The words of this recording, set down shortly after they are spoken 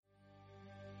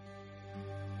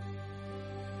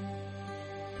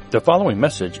The following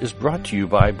message is brought to you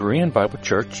by Berean Bible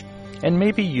Church and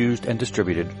may be used and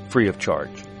distributed free of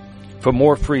charge. For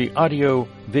more free audio,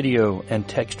 video, and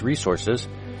text resources,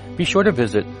 be sure to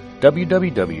visit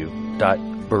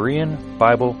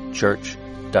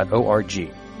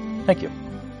www.bereanbiblechurch.org. Thank you.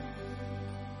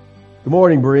 Good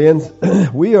morning, Bereans.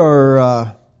 We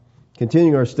are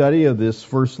continuing our study of this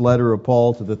first letter of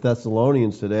Paul to the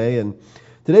Thessalonians today, and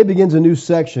today begins a new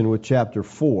section with chapter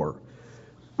 4.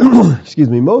 Excuse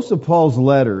me. Most of Paul's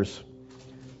letters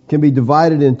can be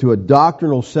divided into a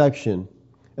doctrinal section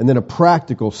and then a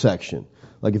practical section.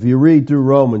 Like if you read through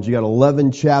Romans, you got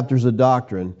 11 chapters of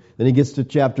doctrine. Then he gets to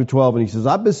chapter 12 and he says,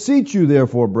 I beseech you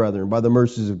therefore, brethren, by the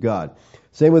mercies of God.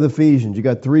 Same with Ephesians. You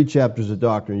got 3 chapters of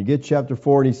doctrine. You get chapter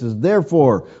 4 and he says,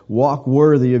 therefore, walk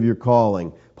worthy of your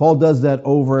calling. Paul does that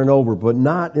over and over, but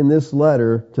not in this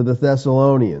letter to the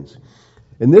Thessalonians.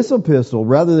 In this epistle,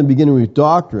 rather than beginning with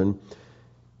doctrine,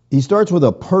 he starts with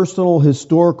a personal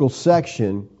historical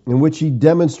section in which he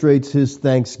demonstrates his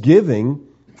thanksgiving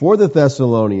for the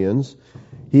Thessalonians.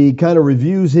 He kind of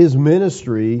reviews his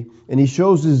ministry and he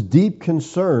shows his deep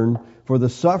concern for the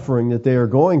suffering that they are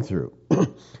going through.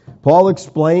 Paul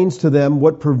explains to them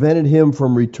what prevented him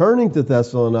from returning to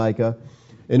Thessalonica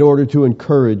in order to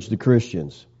encourage the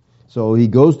Christians. So he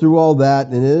goes through all that,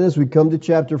 and then as we come to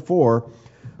chapter 4,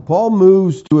 Paul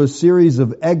moves to a series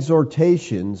of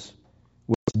exhortations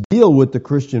deal with the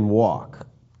Christian walk.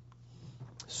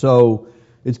 So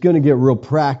it's going to get real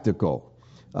practical.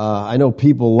 I know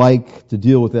people like to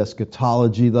deal with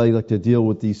eschatology. They like to deal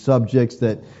with these subjects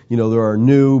that, there are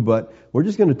new, but we're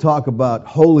just going to talk about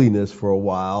holiness for a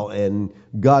while and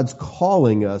God's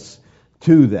calling us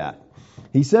to that.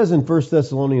 He says in 1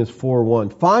 Thessalonians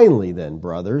 4:1, finally then,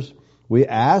 brothers, we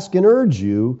ask and urge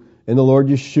you in the Lord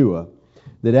Yeshua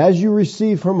that as you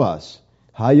receive from us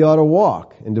how you ought to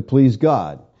walk and to please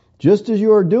God, just as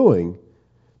you are doing,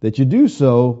 that you do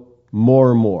so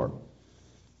more and more.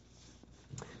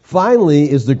 Finally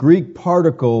is the Greek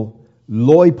particle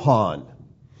loipon.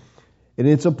 And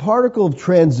it's a particle of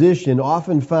transition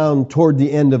often found toward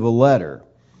the end of a letter.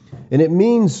 And it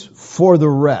means for the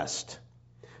rest.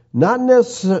 Not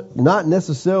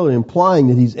necessarily implying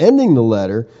that he's ending the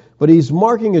letter, but he's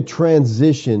marking a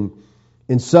transition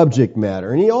in subject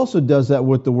matter. And he also does that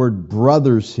with the word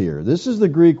brothers here. This is the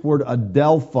Greek word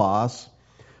adelphos,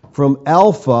 from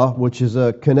alpha, which is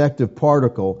a connective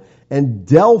particle, and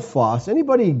delphos.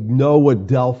 Anybody know what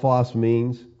delphos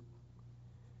means?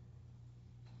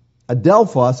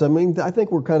 Adelphos, I think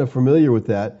we're kind of familiar with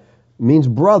that. It means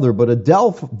brother, but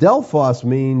delphos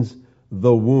means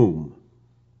the womb.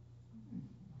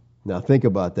 Now think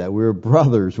about that. We're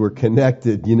brothers. We're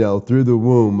connected, through the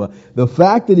womb. The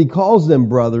fact that he calls them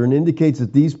brethren indicates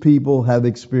that these people have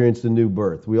experienced a new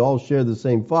birth. We all share the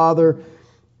same Father.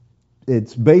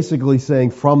 It's basically saying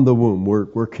from the womb.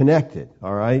 We're connected,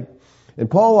 all right?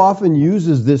 And Paul often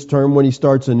uses this term when he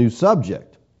starts a new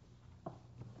subject.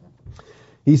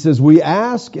 He says, we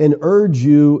ask and urge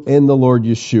you in the Lord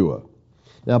Yeshua.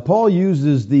 Now, Paul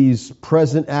uses these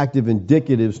present active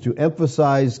indicatives to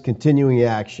emphasize continuing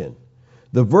action.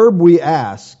 The verb we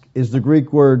ask is the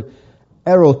Greek word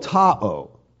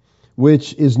erotao,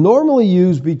 which is normally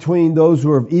used between those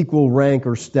who are of equal rank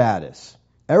or status.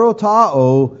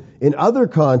 Erotao, in other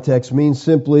contexts, means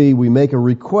simply we make a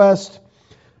request,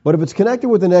 but if it's connected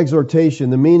with an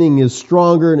exhortation, the meaning is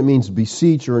stronger and it means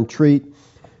beseech or entreat.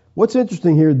 What's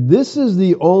interesting here, this is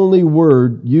the only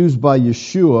word used by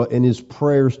Yeshua in his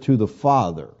prayers to the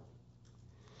Father.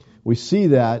 We see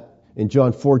that in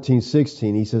John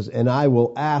 14:16. He says, and I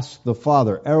will ask the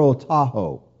Father,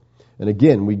 erotaho. And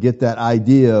again, we get that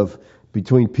idea of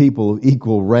between people of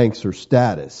equal ranks or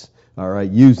status, all right,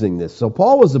 using this. So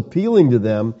Paul was appealing to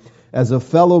them as a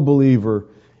fellow believer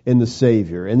in the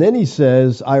Savior. And then he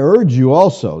says, I urge you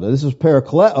also. Now this is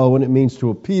parakleo, and it means to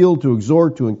appeal, to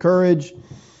exhort, to encourage.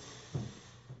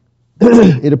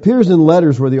 It appears in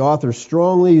letters where the author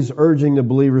strongly is urging the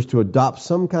believers to adopt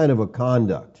some kind of a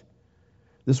conduct.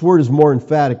 This word is more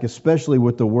emphatic, especially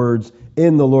with the words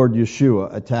in the Lord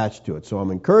Yeshua attached to it. So I'm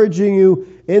encouraging you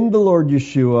in the Lord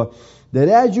Yeshua that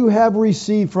as you have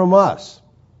received from us.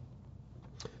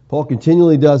 Paul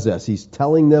continually does this. He's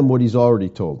telling them what he's already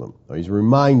told them. Or he's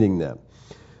reminding them.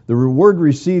 The word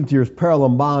received here is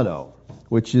paralambano,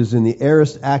 which is in the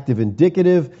aorist active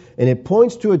indicative, and it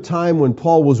points to a time when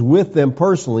Paul was with them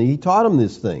personally. He taught them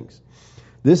these things.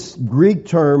 This Greek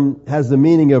term has the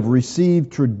meaning of receive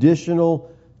traditional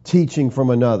teaching from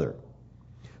another.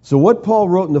 So what Paul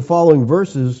wrote in the following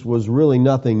verses was really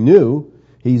nothing new.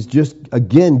 He's just,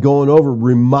 again, going over,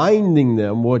 reminding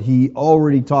them what he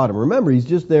already taught them. Remember, he's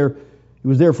just there He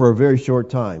was there for a very short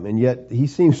time, and yet he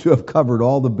seems to have covered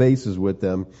all the bases with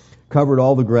them, covered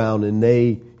all the ground, and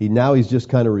now he's just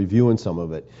kind of reviewing some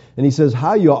of it. And he says,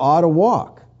 how you ought to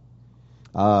walk.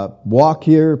 Walk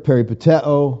here,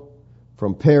 peripateo,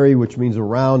 from peri, which means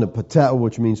around, and pateo,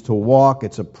 which means to walk.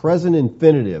 It's a present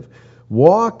infinitive.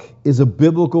 Walk is a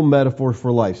biblical metaphor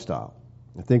for lifestyle.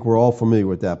 I think we're all familiar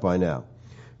with that by now.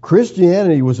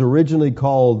 Christianity was originally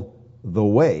called the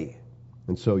way.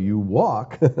 And so you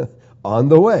walk on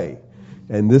the way.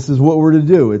 And this is what we're to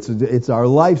do. It's our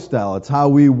lifestyle. It's how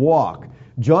we walk.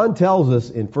 John tells us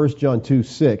in 1 John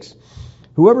 2:6,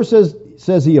 whoever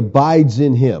says he abides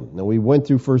in him. Now we went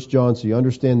through 1 John, so you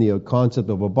understand the concept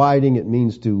of abiding. It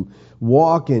means to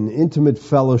walk in intimate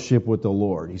fellowship with the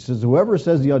Lord. He says whoever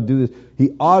says he ought to do this,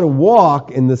 he ought to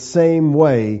walk in the same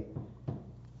way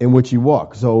in which he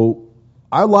walks. So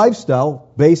our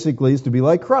lifestyle basically is to be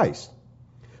like Christ.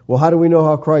 Well, how do we know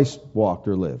how Christ walked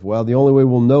or lived? Well, the only way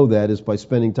we'll know that is by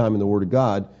spending time in the Word of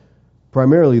God,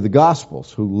 primarily the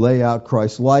Gospels, who lay out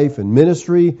Christ's life and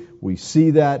ministry. We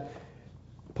see that.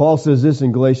 Paul says this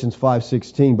in Galatians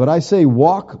 5:16, but I say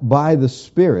walk by the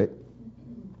Spirit,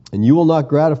 and you will not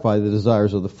gratify the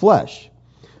desires of the flesh.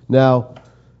 Now,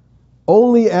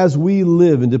 only as we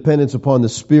live in dependence upon the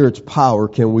Spirit's power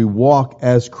can we walk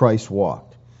as Christ walked.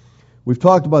 We've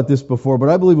talked about this before, but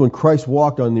I believe when Christ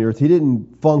walked on the earth, he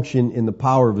didn't function in the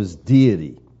power of his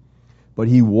deity, but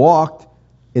he walked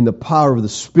in the power of the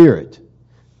Spirit,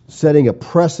 setting a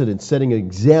precedent, setting an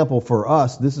example for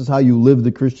us. This is how you live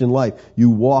the Christian life.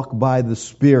 You walk by the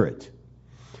Spirit.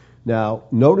 Now,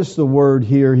 notice the word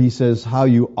here, he says how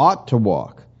you ought to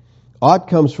walk. Ought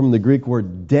comes from the Greek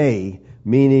word dei,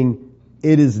 meaning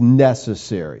it is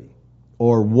necessary,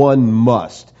 or one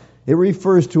must. It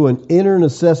refers to an inner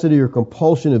necessity or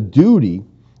compulsion of duty,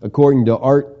 according to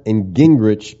Art and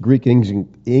Gingrich, Greek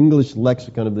English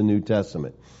lexicon of the New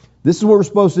Testament. This is what we're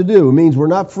supposed to do. It means we're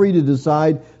not free to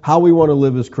decide how we want to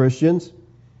live as Christians.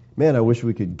 Man, I wish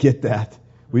we could get that.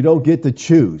 We don't get to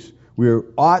choose. We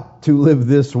ought to live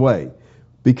this way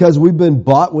because we've been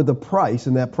bought with a price,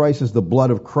 and that price is the blood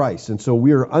of Christ. And so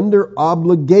we are under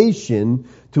obligation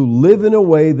to live in a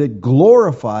way that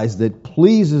glorifies, that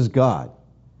pleases God.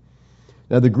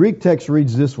 Now, the Greek text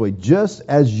reads this way, just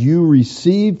as you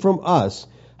received from us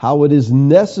how it is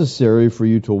necessary for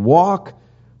you to walk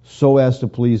so as to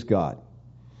please God.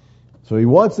 So he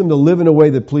wants them to live in a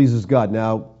way that pleases God.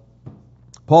 Now,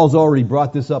 Paul's already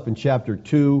brought this up in chapter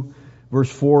 2,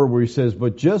 verse 4, where he says,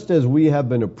 but just as we have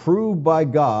been approved by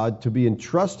God to be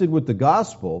entrusted with the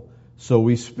gospel, so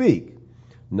we speak,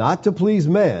 not to please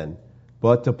man,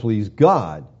 but to please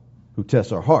God, who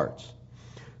tests our hearts.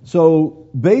 So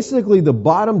basically the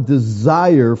bottom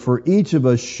desire for each of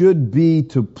us should be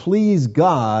to please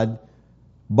God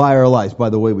by our lives, by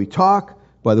the way we talk,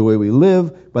 by the way we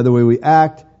live, by the way we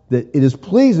act, that it is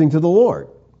pleasing to the Lord.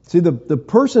 See, the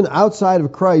person outside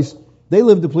of Christ, they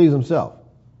live to please themselves.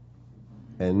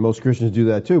 And most Christians do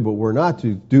that too, but we're not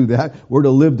to do that. We're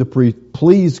to live to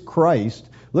please Christ.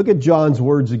 Look at John's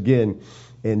words again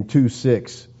in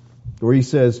 2:6, where he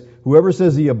says, whoever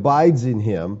says he abides in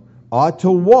him ought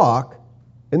to walk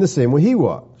in the same way he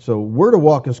walked. So we're to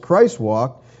walk as Christ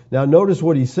walked. Now notice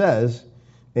what he says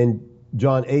in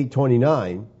John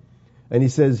 8:29. And he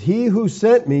says, he who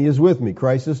sent me is with me.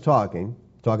 Christ is talking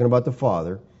about the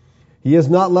Father. He has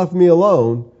not left me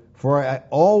alone, for I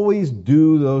always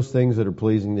do those things that are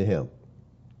pleasing to him.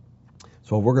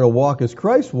 So if we're going to walk as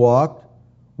Christ walked,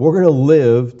 we're going to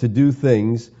live to do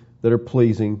things that are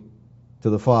pleasing to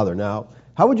the Father. Now,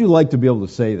 how would you like to be able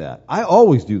to say that? I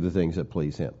always do the things that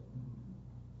please him.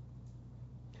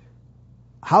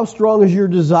 How strong is your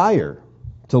desire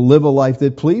to live a life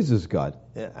that pleases God?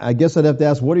 I guess I'd have to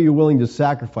ask, what are you willing to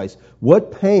sacrifice?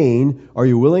 What pain are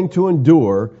you willing to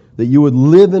endure that you would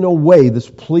live in a way that's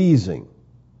pleasing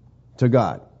to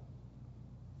God?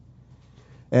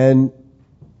 And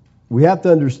we have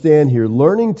to understand here,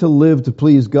 learning to live to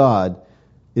please God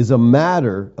is a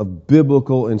matter of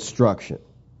biblical instruction.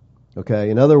 Okay?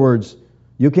 In other words,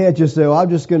 you can't just say, well, I'm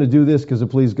just going to do this because it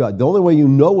pleases God. The only way you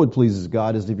know what pleases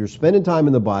God is if you're spending time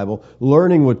in the Bible,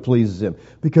 learning what pleases him.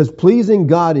 Because pleasing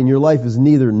God in your life is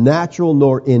neither natural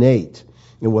nor innate.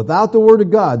 And without the Word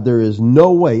of God, there is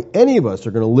no way any of us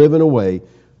are going to live in a way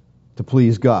to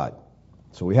please God.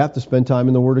 So we have to spend time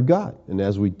in the Word of God. And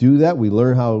as we do that, we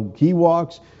learn how he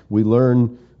walks. We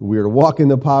learn we are to walk in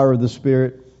the power of the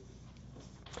Spirit.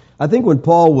 I think when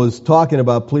Paul was talking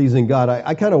about pleasing God,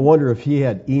 I kind of wonder if he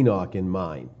had Enoch in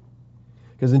mind.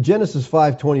 Because in Genesis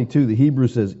 5:22, the Hebrew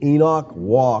says, Enoch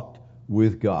walked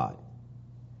with God.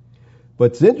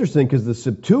 But it's interesting because the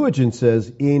Septuagint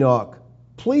says Enoch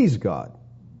pleased God.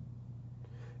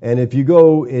 And if you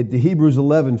go to Hebrews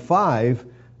 11:5,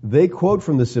 they quote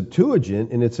from the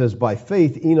Septuagint, and it says, by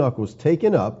faith Enoch was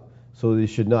taken up so that he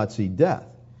should not see death.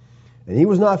 And he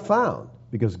was not found,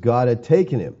 because God had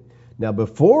taken him. Now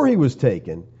before he was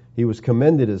taken, he was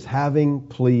commended as having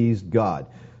pleased God.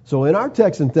 So in our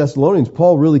text in Thessalonians,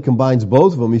 Paul really combines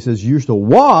both of them. He says you're to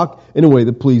walk in a way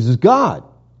that pleases God.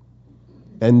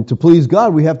 And to please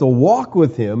God, we have to walk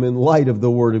with him in light of the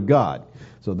Word of God.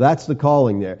 So that's the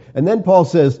calling there. And then Paul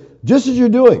says, just as you're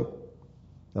doing.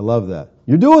 I love that.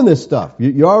 You're doing this stuff.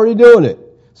 You're already doing it.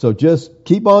 So just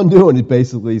keep on doing it,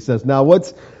 basically, he says. Now,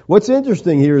 what's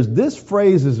interesting here is this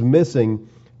phrase is missing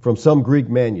from some Greek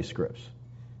manuscripts.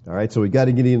 All right, so we got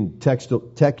to get into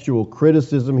textual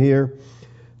criticism here.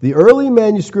 The early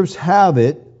manuscripts have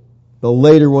it. The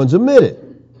later ones omit it.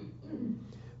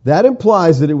 That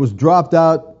implies that it was dropped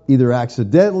out either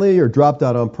accidentally or dropped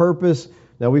out on purpose.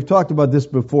 Now, we've talked about this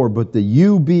before, but the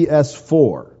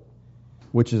UBS-4,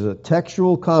 which is a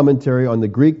textual commentary on the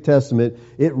Greek Testament,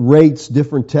 it rates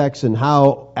different texts and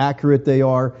how accurate they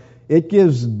are. It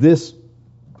gives this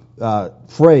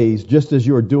phrase, just as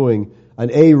you're doing, an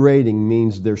A rating,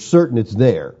 means they're certain it's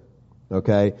there.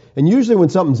 Okay? And usually when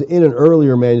something's in an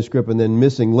earlier manuscript and then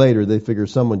missing later, they figure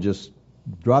someone just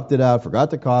dropped it out,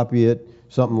 forgot to copy it,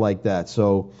 something like that.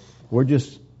 So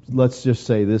let's just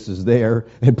say this is there,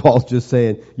 and Paul's just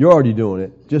saying, you're already doing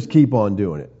it. Just keep on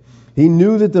doing it. He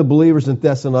knew that the believers in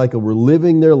Thessalonica were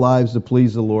living their lives to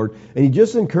please the Lord, and he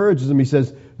just encourages them. He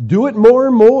says, do it more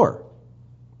and more.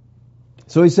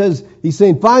 So he's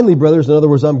saying, finally, brothers, in other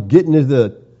words, I'm getting to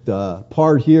the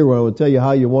part here where I want to tell you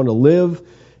how you want to live.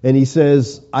 And he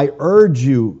says, I urge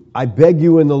you, I beg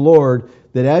you in the Lord,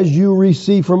 that as you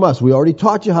receive from us, we already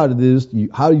taught you how to do this,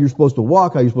 how you're supposed to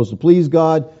walk, how you're supposed to please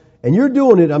God, and you're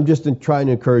doing it. I'm just trying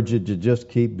to encourage you to just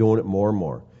keep doing it more and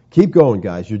more. Keep going,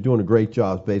 guys. You're doing a great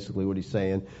job, is basically what he's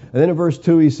saying. And then in verse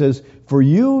 2, he says, for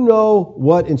you know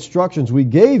what instructions we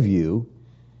gave you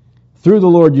through the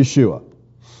Lord Yeshua.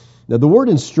 Now, the word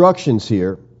instructions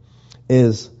here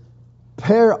is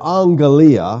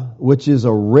perangalia, which is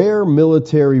a rare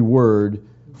military word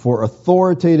for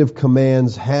authoritative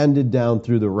commands handed down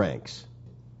through the ranks.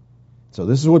 So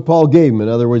this is what Paul gave him. In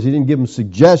other words, he didn't give him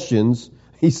suggestions.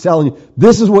 He's telling you,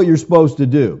 this is what you're supposed to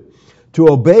do. To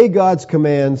obey God's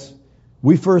commands,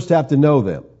 we first have to know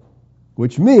them.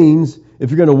 Which means, if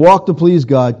you're going to walk to please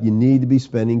God, you need to be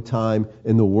spending time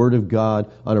in the Word of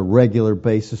God on a regular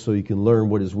basis so you can learn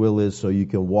what His will is, so you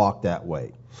can walk that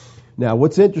way. Now,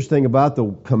 what's interesting about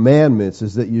the commandments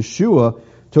is that Yeshua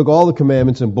took all the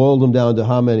commandments and boiled them down to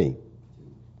how many?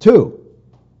 2.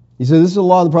 He said, this is the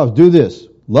law and the prophets. Do this.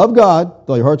 Love God with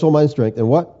all your heart, soul, mind, and strength. And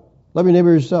what? Love your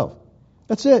neighbor as yourself.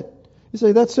 That's it. You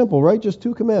say, that's simple, right? Just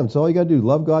 2 commandments. All you got to do,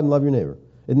 love God and love your neighbor.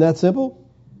 Isn't that simple?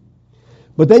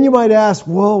 But then you might ask,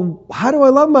 well, how do I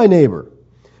love my neighbor?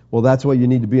 Well, that's why you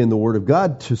need to be in the Word of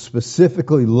God to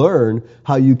specifically learn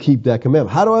how you keep that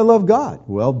commandment. How do I love God?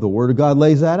 Well, the Word of God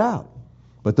lays that out.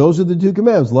 But those are the 2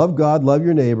 commandments. Love God, love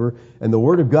your neighbor. And the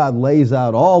Word of God lays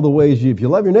out all the ways if you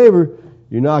love your neighbor,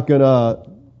 you're not going to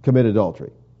commit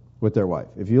adultery with their wife.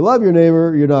 If you love your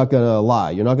neighbor, you're not going to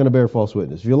lie. You're not going to bear false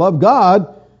witness. If you love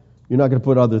God, you're not going to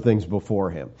put other things before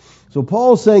Him. So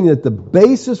Paul's saying that the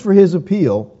basis for his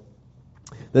appeal,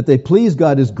 that they please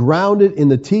God, is grounded in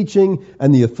the teaching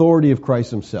and the authority of Christ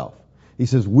Himself. He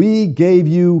says, we gave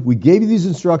you these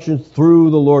instructions through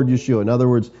the Lord Yeshua. In other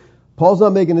words, Paul's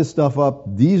not making this stuff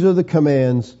up. These are the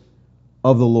commands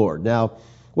of the Lord. Now,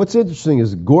 what's interesting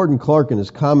is Gordon Clark in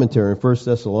his commentary in 1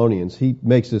 Thessalonians, he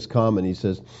makes this comment. He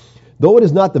says, though it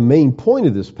is not the main point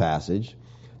of this passage,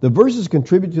 the verses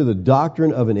contribute to the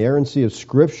doctrine of inerrancy of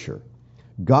Scripture.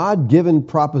 God-given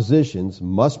propositions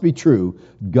must be true.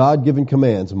 God-given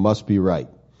commands must be right.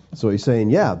 So he's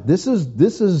saying, yeah, this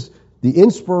is the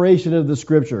inspiration of the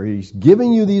Scripture. He's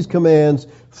giving you these commands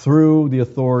through the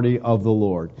authority of the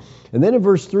Lord. And then in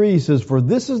verse 3 he says, for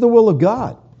this is the will of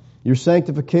God, your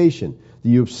sanctification, that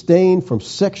you abstain from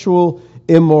sexual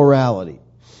immorality.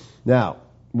 Now,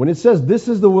 when it says this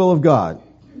is the will of God,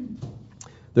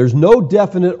 there's no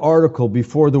definite article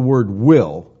before the word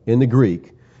will in the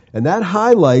Greek. And that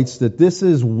highlights that this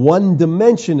is one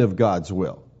dimension of God's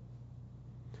will.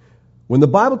 When the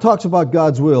Bible talks about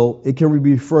God's will, it can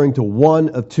be referring to one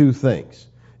of 2 things.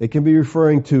 It can be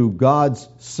referring to God's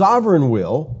sovereign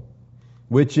will,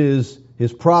 which is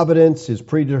His providence, His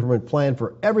predetermined plan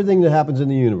for everything that happens in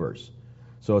the universe.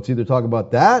 So it's either talking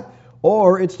about that,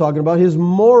 or it's talking about His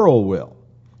moral will,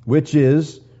 which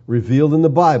is revealed in the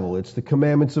Bible. It's the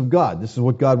commandments of God. This is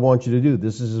what God wants you to do.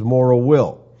 This is His moral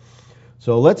will.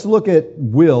 So let's look at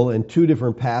will in 2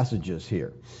 different passages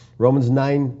here. Romans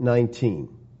 9:19.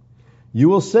 You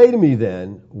will say to me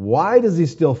then, why does he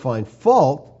still find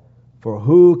fault? For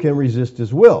who can resist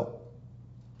his will?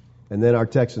 And then our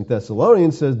text in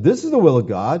Thessalonians says, this is the will of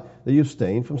God, that you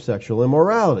abstain from sexual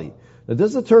immorality. Now,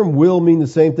 does the term will mean the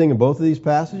same thing in both of these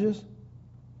passages?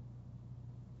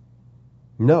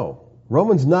 No.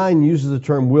 Romans 9 uses the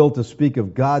term will to speak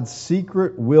of God's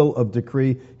secret will of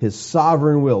decree, his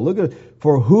sovereign will. Look at it.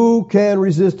 For who can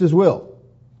resist his will?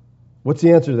 What's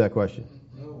the answer to that question?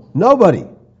 Nobody.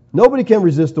 Nobody can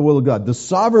resist the will of God. The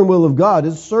sovereign will of God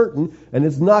is certain, and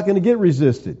it's not going to get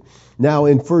resisted. Now,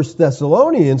 in 1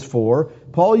 Thessalonians 4,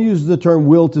 Paul uses the term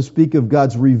will to speak of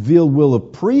God's revealed will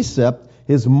of precept,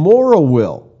 his moral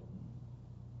will.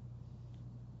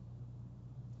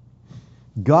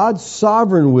 God's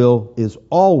sovereign will is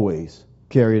always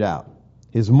carried out.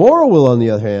 His moral will, on the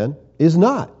other hand, is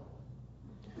not.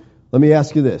 Let me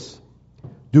ask you this.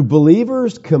 Do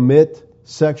believers commit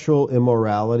sexual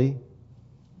immorality?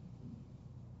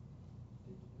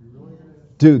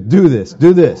 Do this,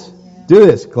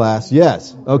 class.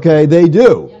 Yes. Okay, they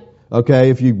do. Okay,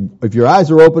 if your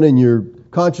eyes are open and you're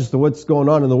conscious of what's going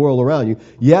on in the world around you,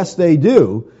 yes, they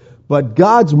do. But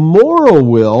God's moral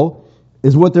will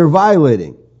is what they're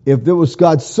violating. If it was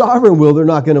God's sovereign will, they're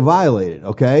not going to violate it,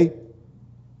 okay?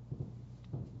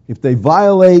 If they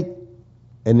violate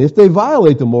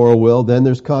the moral will, then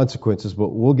there's consequences, but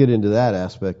we'll get into that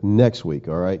aspect next week,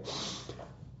 all right?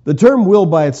 The term will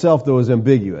by itself, though, is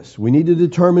ambiguous. We need to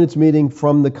determine its meaning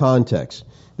from the context.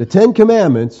 The Ten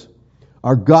Commandments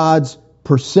are God's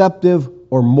perceptive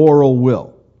or moral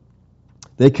will.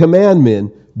 They command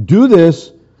men, do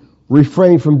this,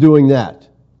 refrain from doing that.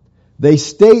 They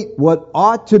state what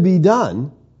ought to be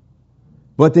done,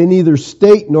 but they neither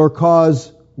state nor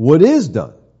cause what is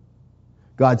done.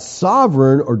 God's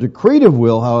sovereign or decretive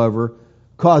will, however,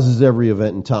 causes every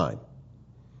event in time.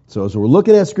 So as we're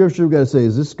looking at Scripture, we've got to say,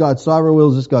 is this God's sovereign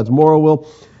will? Is this God's moral will?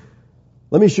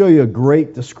 Let me show you a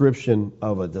great description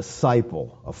of a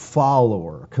disciple, a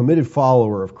follower, a committed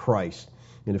follower of Christ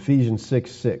in Ephesians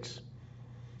 6:6.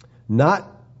 Not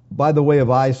by the way of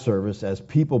eye service as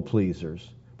people pleasers,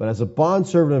 but as a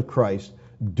bondservant of Christ,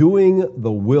 doing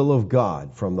the will of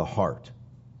God from the heart.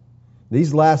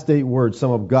 These last 8 words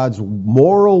sum up God's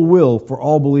moral will for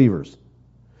all believers.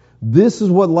 This is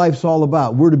what life's all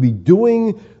about. We're to be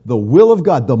doing the will of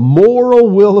God, the moral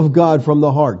will of God from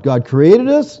the heart. God created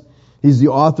us. He's the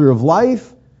author of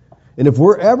life. And if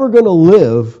we're ever going to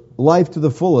live life to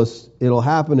the fullest, it'll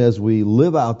happen as we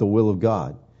live out the will of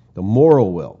God, the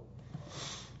moral will.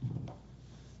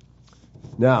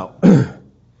 Now,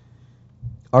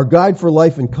 our guide for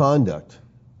life and conduct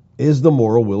is the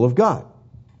moral will of God,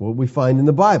 what we find in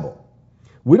the Bible.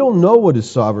 We don't know what His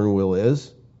sovereign will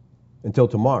is until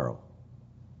tomorrow.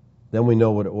 Then we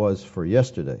know what it was for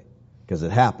yesterday, because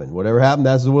it happened. Whatever happened,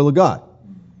 that's the will of God.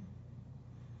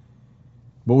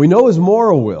 But we know His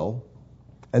moral will,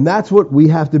 and that's what we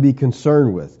have to be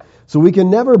concerned with. So we can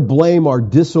never blame our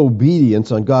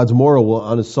disobedience on God's moral will,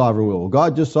 on His sovereign will.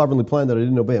 God just sovereignly planned that I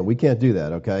didn't obey Him. We can't do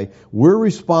that, okay? We're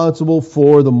responsible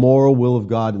for the moral will of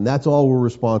God, and that's all we're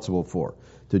responsible for.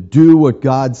 To do what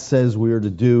God says we are to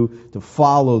do, to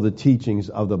follow the teachings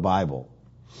of the Bible.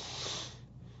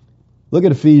 Look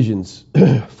at Ephesians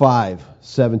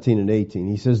 5:17 and 18.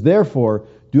 He says, therefore,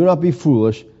 do not be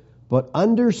foolish, but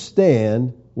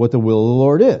understand what the will of the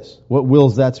Lord is. What will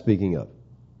is that speaking of?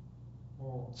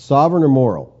 Moral. Sovereign or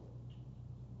moral?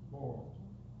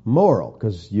 Moral,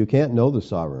 because you can't know the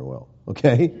sovereign will.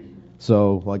 Okay?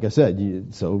 So, like I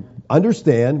said, so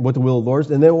understand what the will of the Lord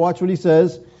is, and then watch what he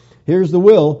says. Here's the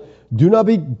will. Do not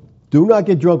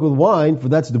get drunk with wine, for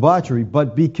that's debauchery,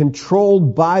 but be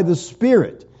controlled by the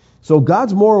Spirit. So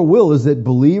God's moral will is that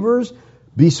believers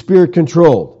be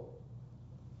Spirit-controlled.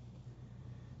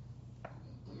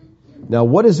 Now,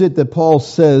 what is it that Paul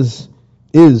says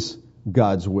is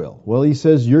God's will? Well, he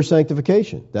says your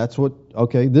sanctification. That's what,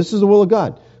 okay, this is the will of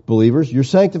God. Believers, your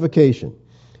sanctification.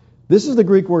 This is the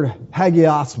Greek word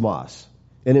hagiosmos,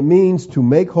 and it means to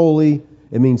make holy.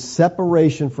 It means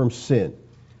separation from sin.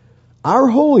 Our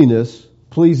holiness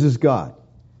pleases God.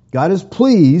 God is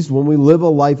pleased when we live a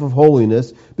life of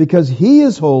holiness because He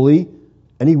is holy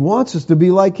and He wants us to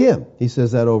be like Him. He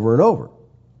says that over and over.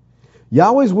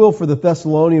 Yahweh's will for the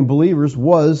Thessalonian believers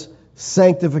was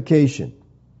sanctification.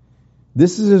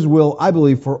 This is His will, I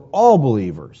believe, for all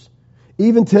believers,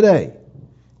 even today.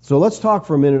 So let's talk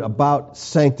for a minute about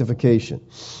sanctification.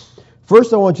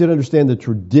 First, I want you to understand the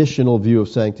traditional view of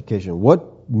sanctification.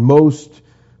 What most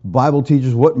Bible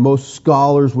teachers, what most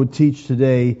scholars would teach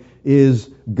today is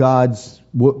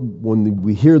when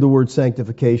we hear the word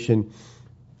sanctification,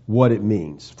 what it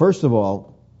means. First of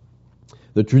all,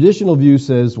 The traditional view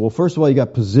says, well, first of all, you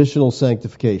got positional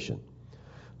sanctification.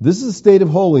 This is a state of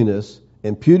holiness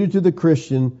imputed to the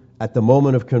Christian at the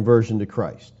moment of conversion to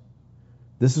Christ.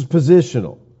 This is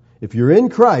positional. If you're in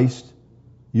Christ,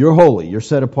 you're holy, you're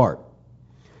set apart.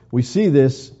 We see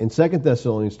this in 2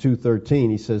 Thessalonians 2:13.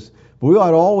 He says, but we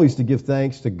ought always to give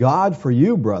thanks to God for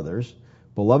you, brothers,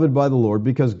 beloved by the Lord,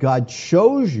 because God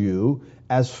chose you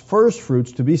as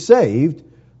firstfruits to be saved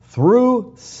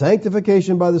through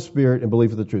sanctification by the Spirit and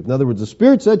belief of the truth. In other words, the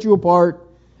Spirit set you apart,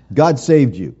 God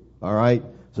saved you. All right?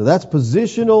 So that's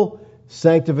positional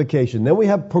sanctification. Then we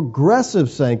have progressive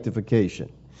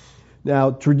sanctification.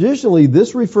 Now, traditionally,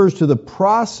 this refers to the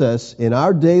process in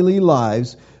our daily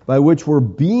lives by which we're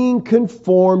being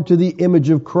conformed to the image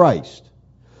of Christ.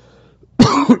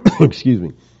 Excuse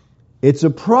me. It's a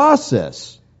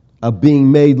process of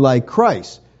being made like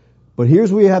Christ. But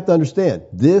here's what you have to understand.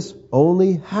 This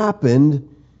only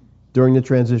happened during the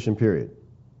transition period.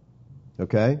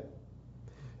 Okay?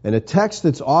 And a text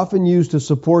that's often used to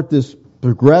support this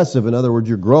progressive, in other words,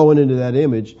 you're growing into that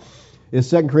image, is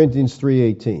 2 Corinthians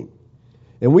 3:18.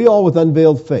 And we all with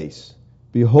unveiled face,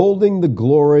 beholding the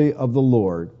glory of the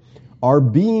Lord, are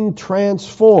being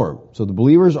transformed. So the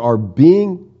believers are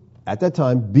at that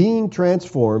time, being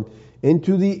transformed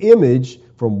into the image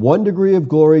from one degree of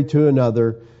glory to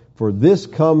another, for this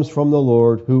comes from the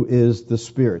Lord who is the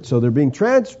Spirit. So they're being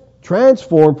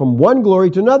transformed from one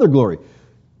glory to another glory.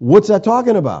 What's that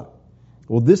talking about?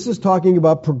 Well, this is talking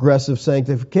about progressive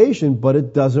sanctification, but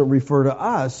it doesn't refer to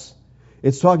us.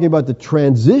 It's talking about the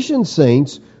transition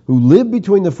saints who lived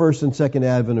between the first and second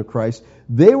advent of Christ.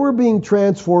 They were being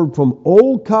transformed from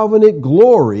old covenant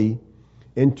glory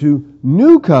into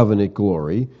new covenant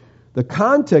glory. The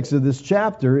context of this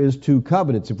chapter is two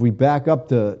covenants. If we back up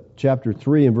to chapter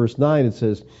 3 and verse 9, it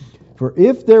says, for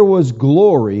if there was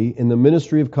glory in the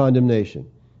ministry of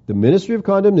condemnation, the ministry of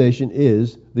condemnation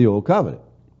is the old covenant.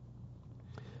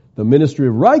 The ministry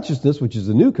of righteousness, which is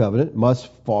the new covenant, must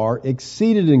far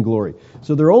exceed it in glory.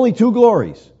 So there are only two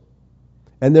glories.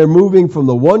 And they're moving from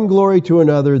the one glory to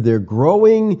another. They're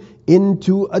growing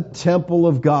into a temple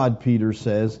of God, Peter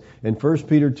says. In 1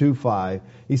 Peter 2:5,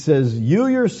 he says, you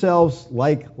yourselves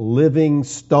like living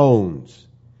stones.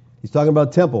 He's talking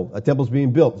about temple. A temple's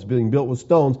being built. It's being built with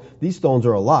stones. These stones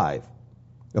are alive.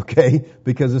 Okay?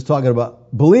 Because it's talking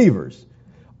about believers.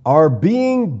 Are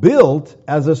being built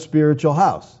as a spiritual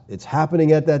house. It's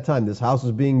happening at that time. This house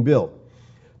is being built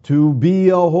to be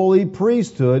a holy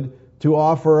priesthood, to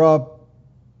offer up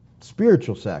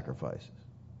spiritual sacrifices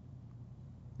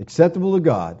acceptable to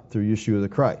God through Yeshua the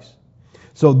Christ.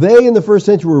 So they in the first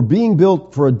century were being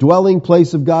built for a dwelling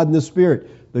place of God in the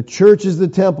Spirit. The church is the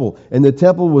temple, and the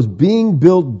temple was being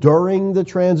built during the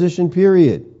transition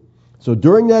period. So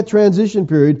during that transition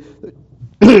period,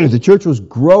 the church was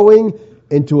growing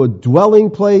into a dwelling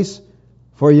place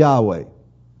for Yahweh.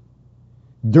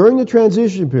 During the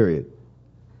transition period,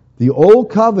 the old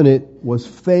covenant was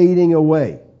fading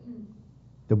away.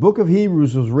 The book of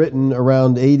Hebrews was written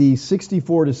around AD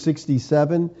 64 to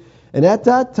 67, and at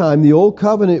that time the old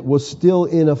covenant was still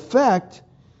in effect,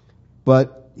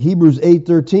 but Hebrews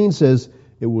 8:13 says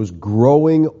it was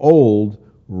growing old,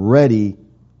 ready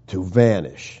to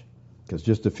vanish. Because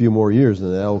just a few more years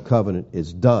and the old covenant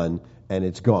is done and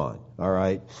it's gone. All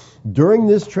right. During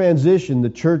this transition, the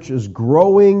church is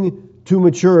growing to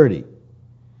maturity.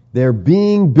 They're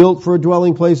being built for a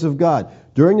dwelling place of God.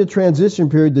 During the transition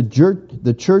period,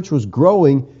 the church was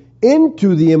growing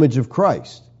into the image of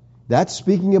Christ. That's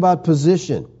speaking about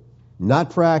position, not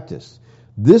practice.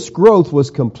 This growth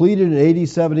was completed in AD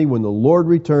 70 when the Lord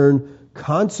returned,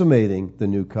 consummating the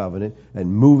new covenant and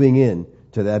moving in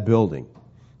to that building.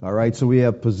 All right, so we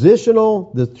have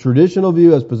positional, the traditional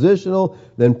view as positional,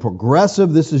 then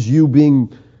progressive. This is you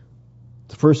being,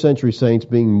 the first century saints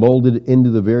being molded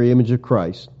into the very image of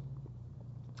Christ.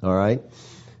 All right,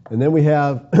 and then we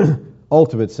have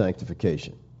ultimate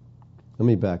sanctification. Let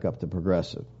me back up to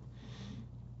progressive.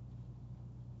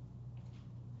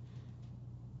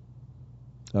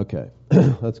 Okay,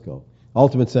 let's go.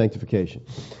 Ultimate sanctification.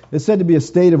 It's said to be a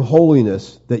state of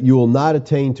holiness that you will not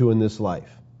attain to in this life.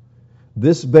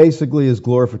 This basically is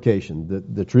glorification.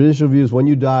 The traditional view is when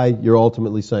you die, you're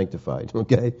ultimately sanctified.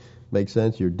 Okay, makes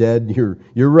sense. You're dead.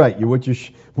 You're right. You're what you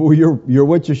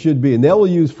should be. And they will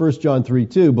use 1 John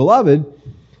 3:2. Beloved,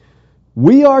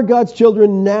 we are God's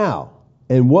children now,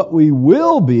 and what we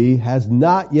will be has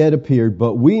not yet appeared.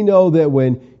 But we know that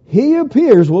when He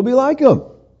appears, we'll be like Him.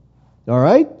 All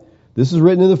right. This is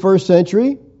written in the first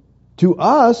century. To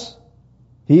us,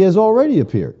 He has already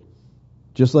appeared,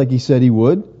 just like He said He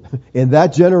would. In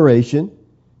that generation,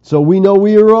 so we know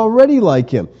we are already like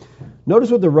Him.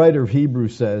 Notice what the writer of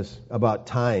Hebrews says about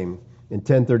time in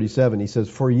 1037. He says,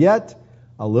 "For yet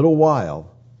a little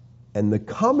while, and the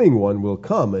coming one will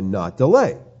come and not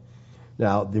delay."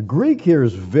 Now, the Greek here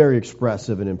is very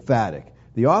expressive and emphatic.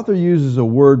 The author uses a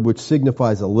word which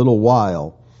signifies a little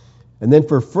while, and then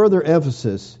for further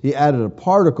emphasis, he added a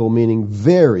particle meaning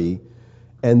very,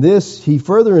 and this he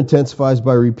further intensifies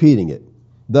by repeating it.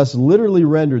 Thus, literally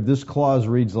rendered, this clause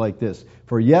reads like this: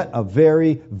 "For yet a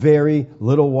very, very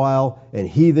little while, and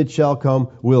he that shall come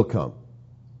will come."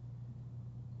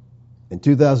 And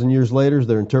 2,000 years later,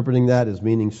 they're interpreting that as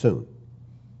meaning soon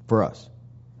for us.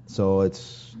 So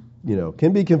it's,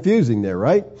 can be confusing there,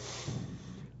 right?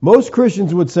 Most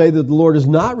Christians would say that the Lord has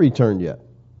not returned yet.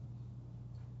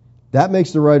 That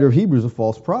makes the writer of Hebrews a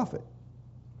false prophet.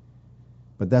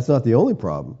 But that's not the only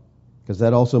problem, because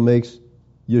that also makes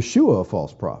Yeshua a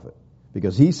false prophet,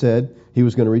 because he said he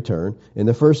was going to return in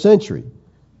the first century.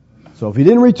 So if he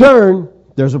didn't return,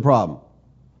 there's a problem.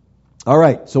 All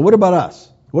right, so what about us?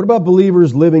 What about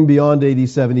believers living beyond AD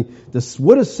 70?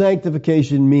 What does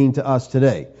sanctification mean to us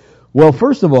today? Well,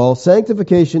 first of all,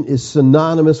 sanctification is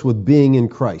synonymous with being in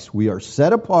Christ. We are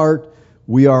set apart.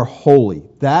 We are holy.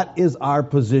 That is our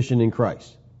position in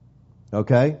Christ.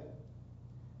 Okay?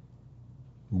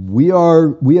 We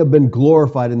have been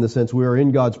glorified in the sense we are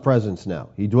in God's presence now.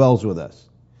 He dwells with us.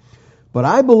 But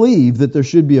I believe that there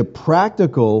should be a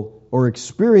practical or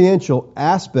experiential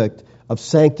aspect of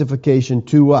sanctification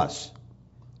to us.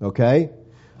 Okay?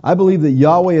 I believe that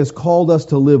Yahweh has called us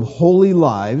to live holy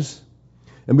lives.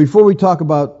 And before we talk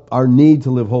about our need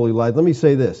to live holy lives, let me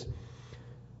say this.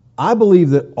 I believe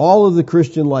that all of the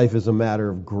Christian life is a matter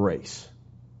of grace.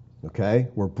 Okay?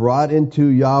 We're brought into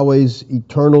Yahweh's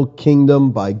eternal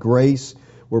kingdom by grace.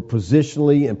 We're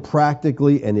positionally and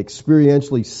practically and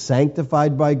experientially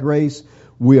sanctified by grace.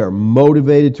 We are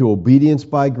motivated to obedience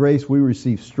by grace. We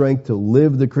receive strength to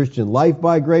live the Christian life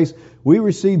by grace. We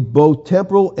receive both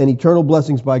temporal and eternal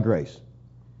blessings by grace.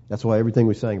 That's why everything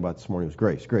we sang about this morning was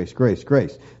grace, grace, grace,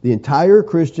 grace. The entire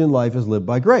Christian life is lived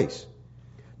by grace.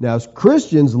 Now, as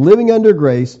Christians living under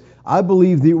grace, I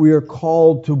believe that we are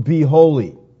called to be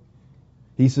holy.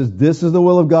 He says, this is the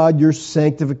will of God, your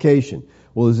sanctification.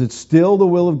 Well, is it still the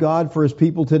will of God for His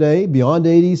people today, beyond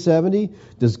AD 70?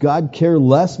 Does God care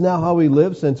less now how we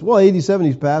live since, AD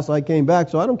 70's passed, I came back,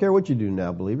 so I don't care what you do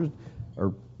now, believers,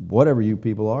 or whatever you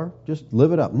people are. Just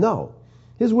live it up. No.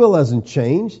 His will hasn't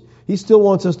changed. He still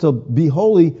wants us to be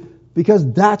holy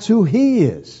because that's who He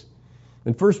is.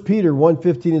 In 1 Peter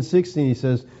 1:15 and 16, he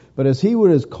says, "But as He who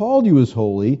has called you is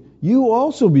holy, you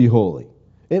also be holy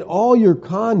in all your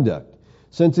conduct.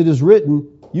 Since it is written,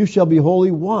 you shall be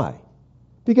holy." Why?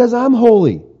 Because I'm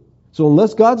holy. So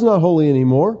unless God's not holy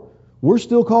anymore, we're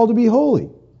still called to be holy.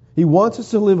 He wants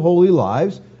us to live holy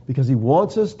lives because He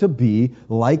wants us to be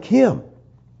like Him.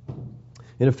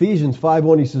 In Ephesians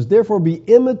 5:1, he says, "Therefore be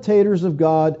imitators of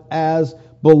God as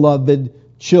beloved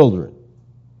children."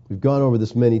 We've gone over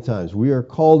this many times. We are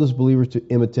called as believers to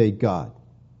imitate God.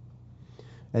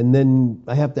 And then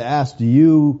I have to ask, do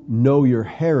you know your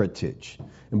heritage?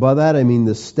 And by that I mean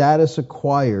the status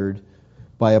acquired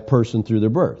by a person through their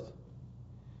birth.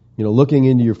 Looking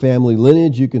into your family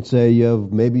lineage, you can say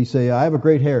I have a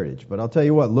great heritage. But I'll tell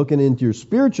you what, looking into your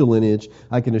spiritual lineage,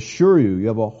 I can assure you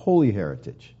have a holy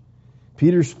heritage.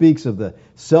 Peter speaks of the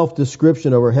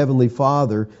self-description of our Heavenly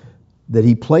Father that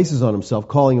He places on Himself,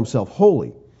 calling Himself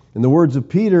holy. And the words of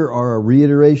Peter are a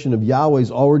reiteration of Yahweh's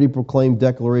already proclaimed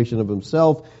declaration of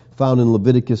Himself, found in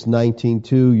Leviticus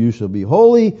 19:2, "You shall be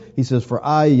holy." He says, "For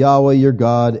I, Yahweh your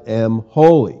God, am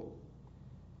holy."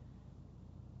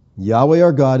 Yahweh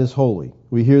our God is holy.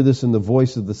 We hear this in the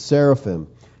voice of the seraphim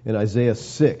in Isaiah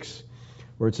 6,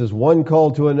 where it says, "One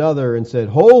called to another and said,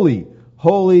 Holy,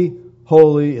 holy,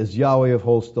 holy is Yahweh of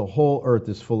hosts. The whole earth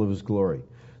is full of His glory."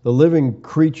 The living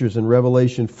creatures in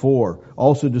Revelation 4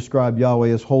 also describe Yahweh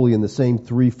as holy in the same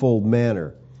threefold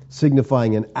manner,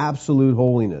 signifying an absolute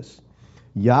holiness.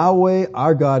 Yahweh,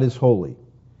 our God, is holy.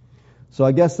 So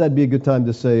I guess that'd be a good time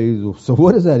to say, so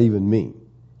what does that even mean?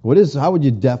 How would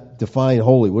you define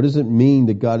holy? What does it mean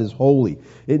that God is holy?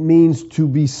 It means to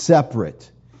be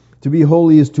separate. To be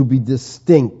holy is to be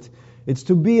distinct. It's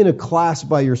to be in a class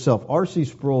by yourself. R.C.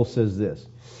 Sproul says this: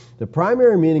 the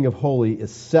primary meaning of holy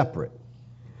is separate.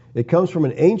 It comes from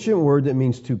an ancient word that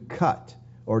means to cut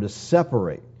or to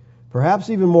separate. Perhaps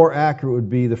even more accurate would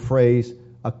be the phrase,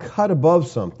 a cut above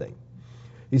something.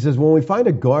 He says, when we find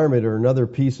a garment or another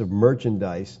piece of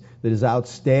merchandise that is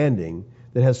outstanding,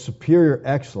 that has superior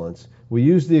excellence, we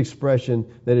use the expression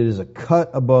that it is a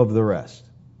cut above the rest.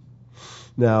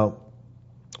 Now,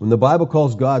 When the Bible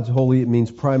calls God holy, it means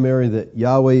primarily that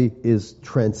Yahweh is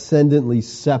transcendently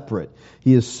separate.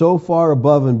 He is so far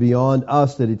above and beyond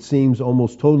us that it seems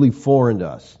almost totally foreign to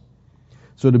us.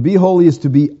 So to be holy is to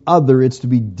be other. It's to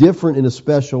be different in a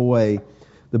special way.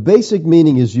 The basic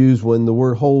meaning is used when the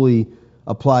word holy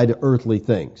applied to earthly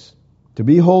things. To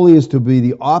be holy is to be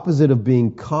the opposite of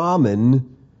being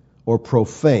common or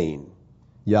profane.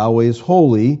 Yahweh is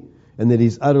holy, and that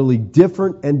He's utterly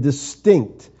different and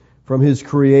distinct from His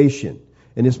creation.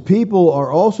 And His people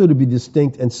are also to be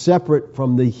distinct and separate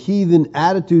from the heathen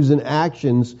attitudes and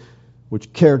actions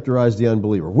which characterize the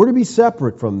unbeliever. We're to be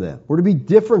separate from them. We're to be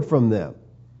different from them.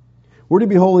 We're to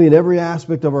be holy in every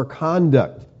aspect of our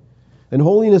conduct. And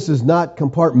holiness is not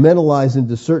compartmentalized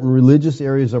into certain religious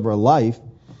areas of our life.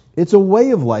 It's a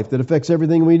way of life that affects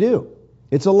everything we do.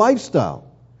 It's a lifestyle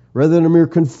rather than a mere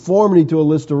conformity to a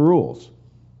list of rules.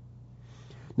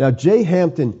 Now, J.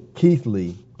 Hampton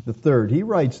Keithley III, he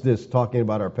writes this, talking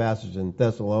about our passage in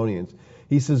Thessalonians.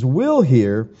 He says, will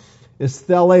here is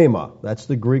thelema. That's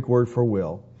the Greek word for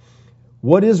will.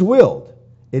 What is willed?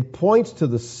 It points to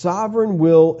the sovereign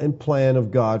will and plan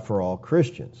of God for all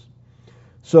Christians.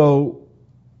 So,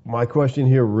 my question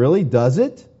here, really, does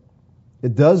it?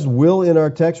 Does will in our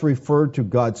text refer to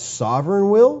God's sovereign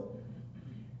will?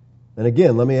 And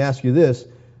again, let me ask you this.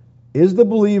 Is the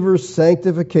believer's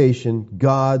sanctification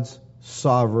God's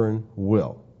sovereign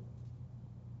will?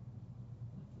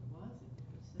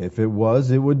 If it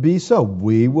was, it would be so.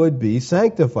 We would be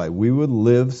sanctified. We would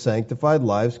live sanctified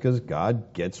lives because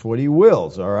God gets what He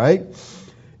wills, all right?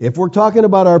 If we're talking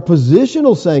about our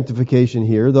positional sanctification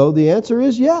here, though, the answer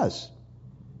is yes.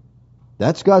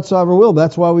 That's God's sovereign will.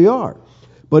 That's why we are.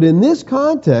 But in this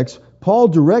context, Paul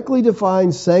directly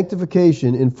defines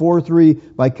sanctification in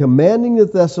 4:3 by commanding the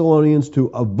Thessalonians to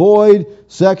avoid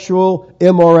sexual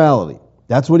immorality.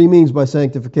 That's what he means by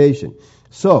sanctification.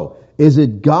 So, is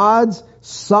it God's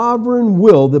sovereign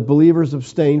will that believers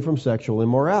abstain from sexual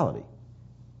immorality?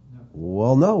 No.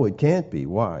 Well, no, it can't be.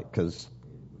 Why? Because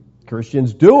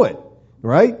Christians do it,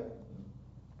 right?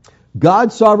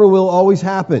 God's sovereign will always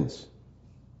happens.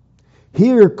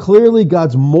 Here, clearly,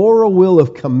 God's moral will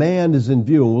of command is in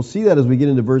view. And we'll see that as we get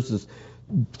into verses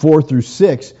 4 through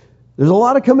 6. There's a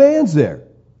lot of commands there.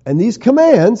 And these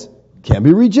commands can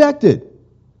be rejected.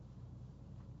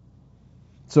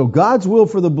 So God's will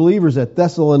for the believers at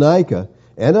Thessalonica,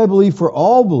 and I believe for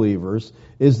all believers,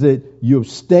 is that you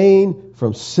abstain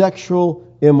from sexual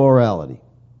immorality.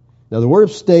 Now, the word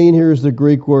abstain here is the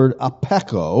Greek word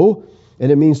apeko,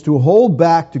 and it means to hold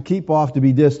back, to keep off, to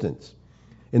be distant.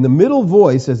 In the middle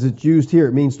voice, as it's used here,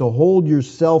 it means to hold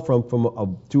yourself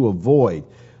to avoid.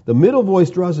 The middle voice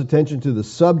draws attention to the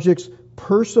subject's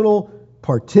personal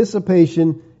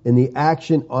participation in the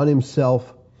action on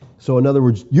himself. So in other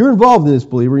words, you're involved in this,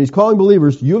 believer, and he's calling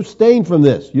believers, you abstain from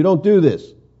this. You don't do this.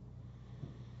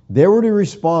 They were to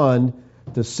respond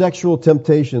to sexual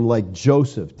temptation like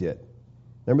Joseph did.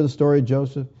 Remember the story of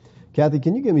Joseph? Kathy,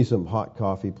 can you give me some hot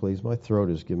coffee, please? My throat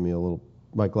is giving me a little...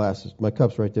 My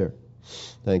cup's right there.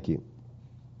 Thank you.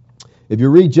 If you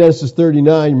read Genesis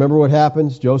 39, remember what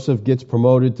happens? Joseph gets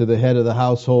promoted to the head of the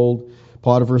household,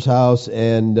 Potiphar's house,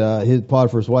 and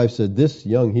Potiphar's wife said, this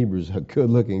young Hebrew's a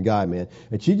good-looking guy, man.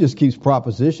 And she just keeps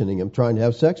propositioning him, trying to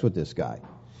have sex with this guy.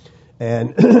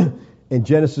 And in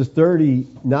Genesis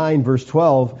 39, verse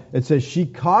 12, it says, she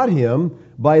caught him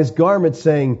by his garment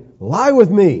saying, lie with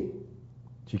me.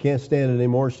 She can't stand it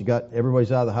anymore. She got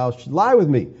everybody's out of the house. She lie with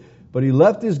me. But he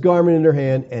left his garment in her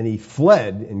hand, and he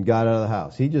fled and got out of the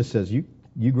house. He just says, you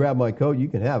grab my coat, you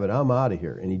can have it. I'm out of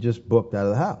here. And he just booked out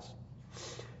of the house.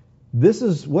 This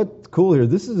is what's cool here.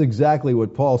 This is exactly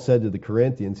what Paul said to the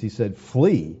Corinthians. He said,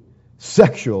 flee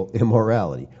sexual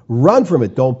immorality. Run from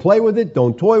it. Don't play with it.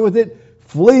 Don't toy with it.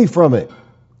 Flee from it.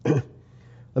 Let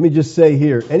me just say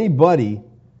here, anybody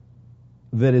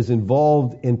that is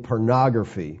involved in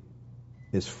pornography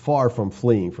is far from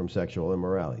fleeing from sexual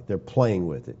immorality. They're playing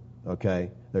with it. Okay?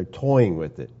 They're toying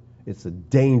with it. It's a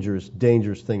dangerous,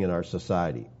 dangerous thing in our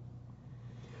society.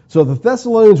 So the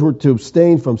Thessalonians were to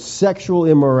abstain from sexual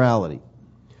immorality.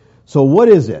 So what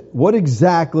is it? What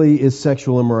exactly is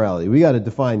sexual immorality? We got to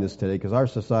define this today because our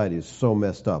society is so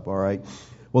messed up, all right?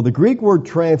 Well, the Greek word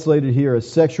translated here as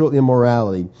sexual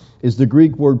immorality is the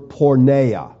Greek word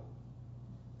porneia.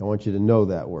 I want you to know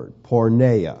that word,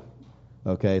 porneia.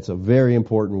 Okay, it's a very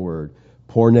important word.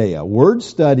 Porneia. Word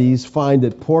studies find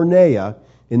that porneia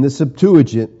in the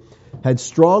Septuagint had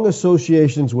strong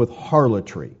associations with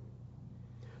harlotry.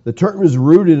 The term is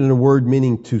rooted in a word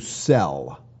meaning to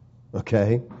sell,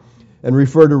 okay, and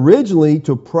referred originally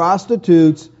to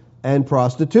prostitutes and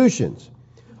prostitutions.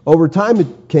 Over time,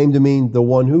 it came to mean the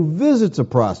one who visits a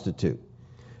prostitute.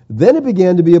 Then it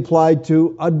began to be applied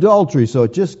to adultery, so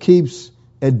it just keeps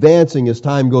advancing as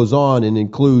time goes on and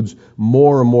includes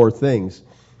more and more things.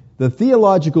 The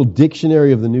Theological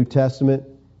Dictionary of the New Testament,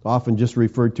 often just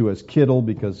referred to as Kittle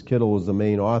because Kittle was the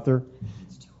main author.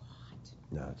 It's too hot.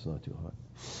 No, it's not too hot.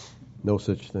 No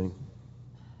such thing.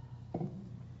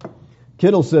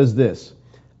 Kittle says this: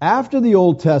 after the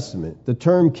Old Testament, the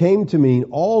term came to mean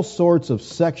all sorts of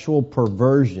sexual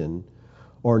perversion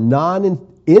or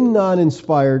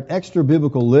non-inspired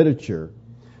extra-biblical literature.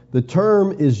 The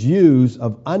term is used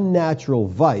of unnatural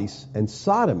vice and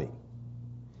sodomy.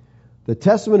 The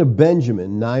Testament of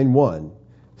Benjamin 9:1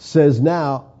 says,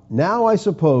 Now I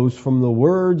suppose from the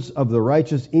words of the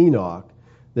righteous Enoch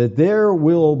that there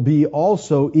will be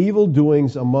also evil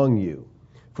doings among you,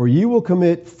 for you will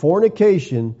commit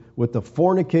fornication with the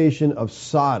fornication of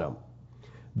Sodom.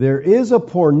 There is a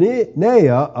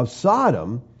porneia of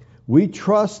Sodom. We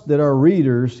trust that our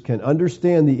readers can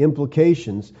understand the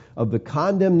implications of the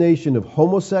condemnation of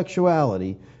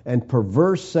homosexuality and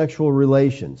perverse sexual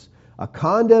relations, a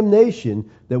condemnation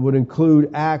that would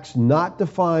include acts not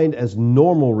defined as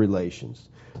normal relations.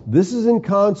 This is in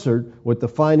concert with the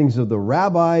findings of the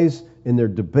rabbis in their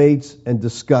debates and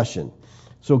discussion.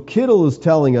 So Kittle is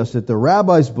telling us that the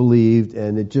rabbis believed,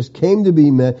 and it just came to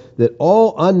be meant, that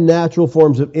all unnatural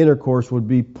forms of intercourse would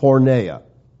be porneia.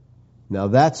 Now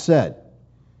that said,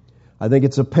 I think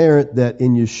it's apparent that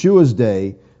in Yeshua's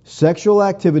day, sexual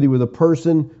activity with a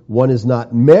person one is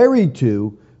not married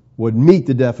to would meet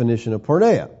the definition of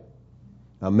porneia.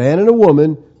 A man and a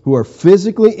woman who are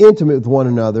physically intimate with one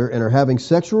another and are having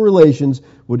sexual relations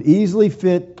would easily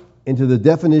fit into the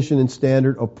definition and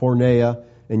standard of porneia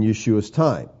in Yeshua's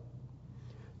time.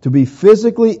 To be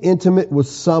physically intimate with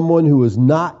someone who is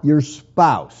not your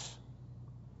spouse,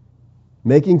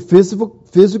 making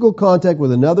physical contact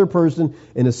with another person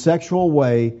in a sexual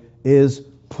way, is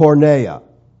porneia.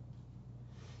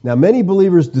 Now, many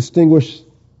believers distinguish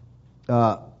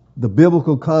the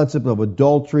biblical concept of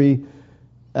adultery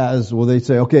as, well, they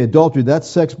say, okay, adultery, that's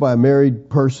sex by a married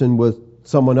person with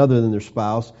someone other than their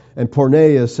spouse, and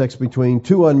porneia is sex between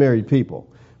two unmarried people.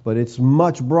 But it's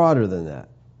much broader than that.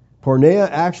 Porneia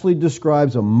actually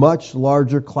describes a much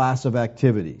larger class of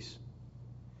activities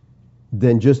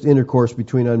than just intercourse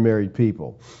between unmarried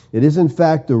people. It is in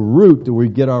fact the root that we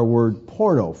get our word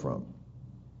porno from.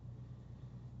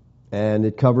 And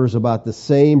it covers about the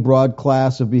same broad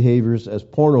class of behaviors as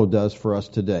porno does for us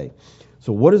today.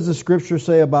 So what does the Scripture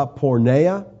say about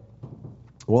porneia?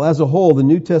 Well, as a whole, the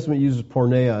New Testament uses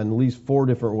porneia in at least 4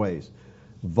 different ways.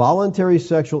 Voluntary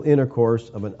sexual intercourse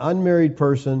of an unmarried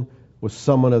person with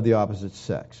someone of the opposite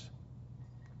sex.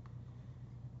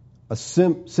 A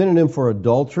synonym for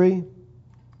adultery,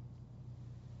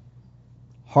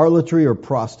 harlotry or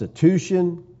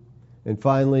prostitution, and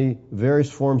finally,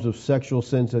 various forms of sexual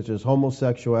sin such as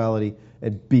homosexuality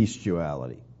and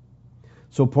bestiality.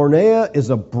 So porneia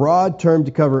is a broad term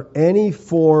to cover any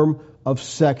form of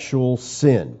sexual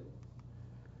sin.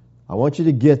 I want you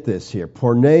to get this here.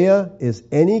 Porneia is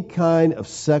any kind of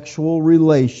sexual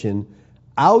relation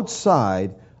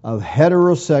outside of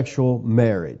heterosexual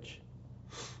marriage.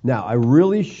 Now, I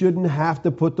really shouldn't have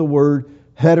to put the word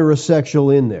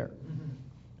heterosexual in there.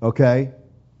 Okay?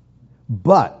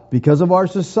 But because of our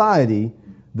society,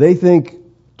 they think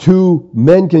 2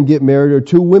 men can get married or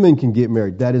 2 women can get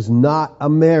married. That is not a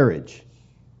marriage.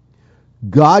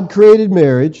 God created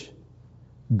marriage.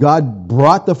 God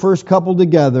brought the first couple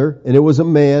together, and it was a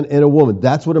man and a woman.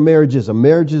 That's what a marriage is. A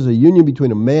marriage is a union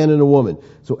between a man and a woman.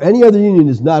 So any other union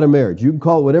is not a marriage. You can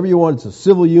call it whatever you want. It's a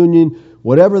civil union,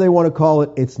 whatever they want to call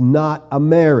it. It's not a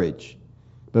marriage.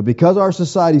 But because our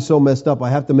society is so messed up,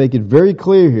 I have to make it very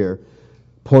clear here.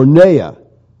 Porneia,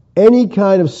 any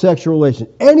kind of sexual relation,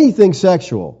 anything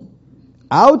sexual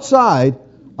outside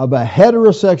of a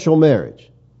heterosexual marriage,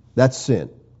 that's sin.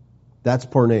 That's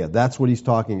porneia. That's what he's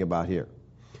talking about here.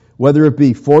 Whether it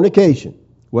be fornication,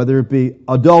 whether it be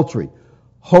adultery,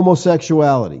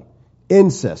 homosexuality,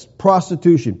 incest,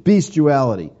 prostitution,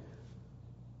 bestiality.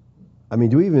 I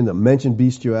mean, do we even mention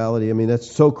bestiality? I mean,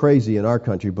 that's so crazy in our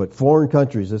country, but foreign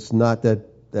countries, that's not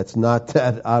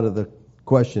that out of the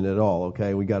question at all,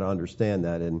 okay? We got to understand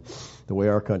that, and the way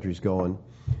our country's going,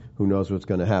 who knows what's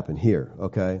going to happen here,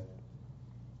 okay?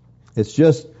 It's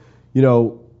just,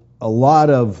 a lot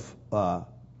of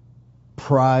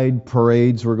pride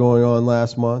parades were going on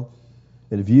last month,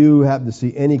 and if you happen to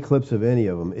see any clips of any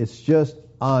of them, it's just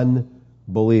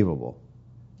unbelievable.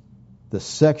 The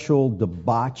sexual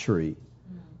debauchery,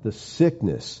 the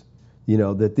sickness,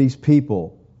 that these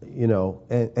people,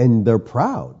 and they're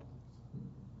proud.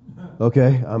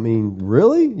 Okay? I mean,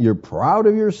 really? You're proud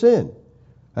of your sin.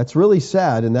 That's really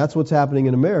sad, and that's what's happening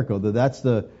in America. That's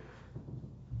the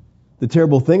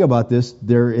terrible thing about this.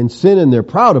 They're in sin and they're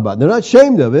proud about it. They're not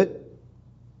ashamed of it.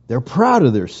 They're proud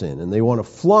of their sin, and they want to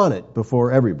flaunt it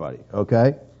before everybody.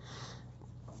 Okay?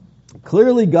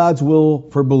 Clearly, God's will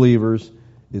for believers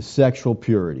is sexual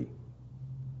purity.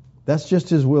 That's just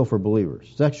His will for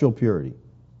believers, sexual purity.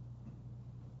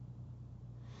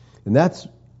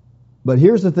 But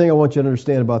here's the thing I want you to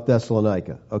understand about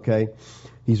Thessalonica, okay?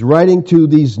 He's writing to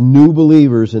these new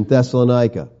believers in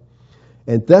Thessalonica.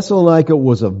 And Thessalonica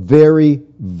was a very,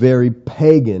 very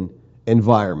pagan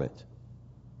environment.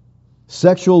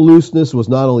 Sexual looseness was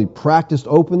not only practiced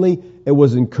openly, it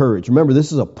was encouraged. Remember,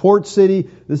 this is a port city.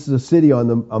 This is a city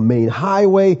on a main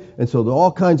highway. And so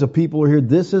all kinds of people are here.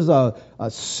 This is a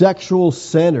sexual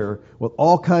center with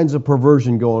all kinds of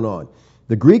perversion going on.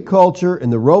 The Greek culture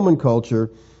and the Roman culture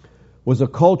was a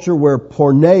culture where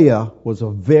porneia was a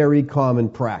very common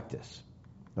practice.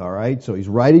 All right? So he's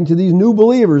writing to these new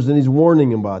believers and he's warning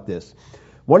them about this.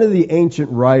 One of the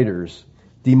ancient writers,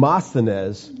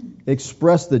 Demosthenes,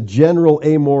 expressed the general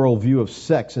amoral view of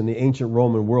sex in the ancient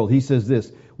Roman world. He says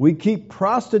this: we keep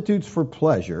prostitutes for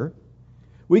pleasure.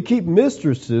 We keep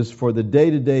mistresses for the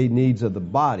day-to-day needs of the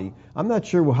body. I'm not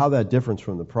sure how that differs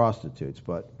from the prostitutes,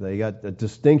 but they got a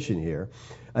distinction here.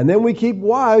 And then we keep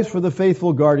wives for the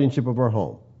faithful guardianship of our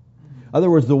home. In other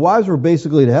words, the wives were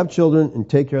basically to have children and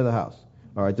take care of the house.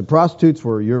 All right, the prostitutes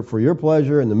for your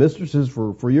pleasure, and the mistresses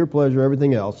for your pleasure,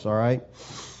 everything else. All right.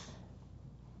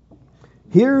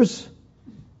 Here's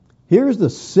the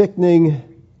sickening,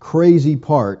 crazy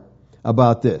part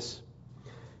about this.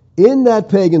 In that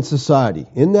pagan society,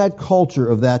 in that culture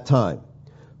of that time,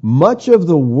 much of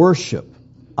the worship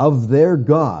of their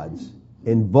gods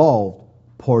involved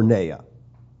porneia.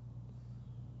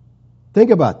 Think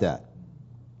about that.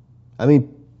 I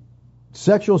mean,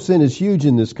 sexual sin is huge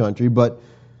in this country, but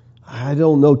I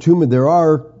don't know too many. There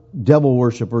are devil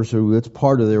worshipers who it's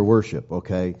part of their worship,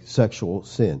 okay? Sexual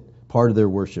sin, part of their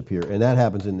worship here, and that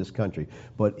happens in this country.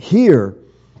 But here,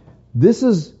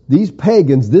 these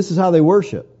pagans, this is how they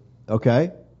worship,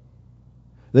 okay?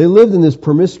 They lived in this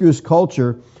promiscuous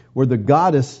culture where the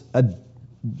goddess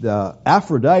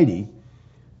Aphrodite,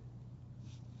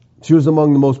 she was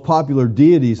among the most popular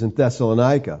deities in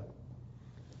Thessalonica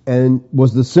and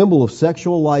was the symbol of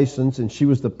sexual license, and she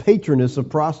was the patroness of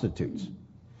prostitutes.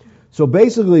 So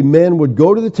basically, men would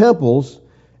go to the temples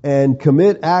and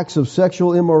commit acts of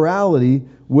sexual immorality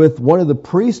with one of the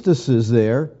priestesses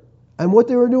there, and what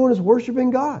they were doing is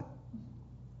worshiping God.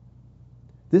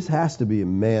 This has to be a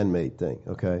man-made thing,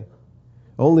 okay?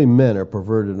 Only men are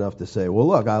perverted enough to say, well,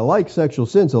 look, I like sexual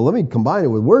sin, so let me combine it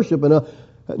with worship. And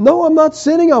no, I'm not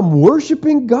sinning, I'm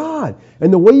worshiping God.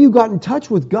 And the way you got in touch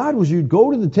with God was you'd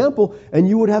go to the temple and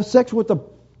you would have sex with a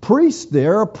priest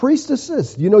there, a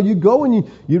priestess. You know, you'd go and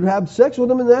you'd have sex with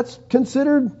them, and that's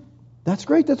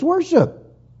great, that's worship.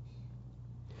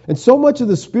 And so much of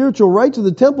the spiritual rites of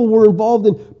the temple were involved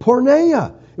in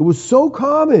porneia. It was so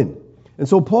common. And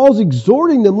so Paul's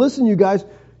exhorting them, listen, you guys,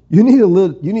 you need to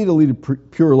lead a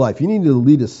pure life. You need to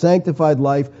lead a sanctified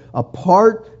life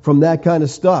apart from that kind of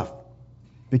stuff,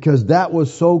 because that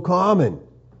was so common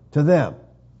to them.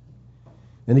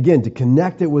 And again, to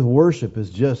connect it with worship is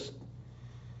just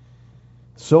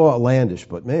so outlandish,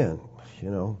 but man,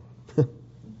 you know.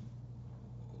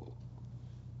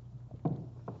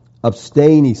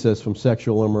 Abstain, he says, from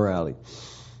sexual immorality.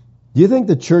 Do you think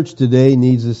the church today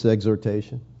needs this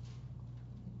exhortation?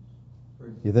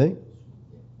 You think?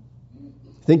 You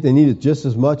think they need it just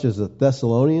as much as the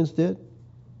Thessalonians did?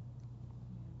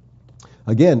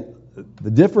 Again,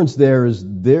 the difference there is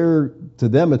to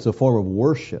them it's a form of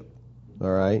worship.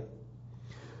 All right?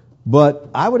 But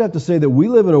I would have to say that we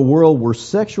live in a world where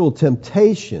sexual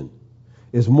temptation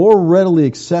is more readily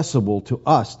accessible to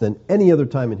us than any other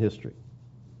time in history.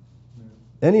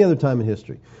 Any other time in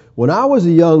history. When I was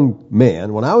a young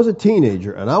man, when I was a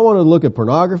teenager, and I wanted to look at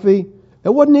pornography, it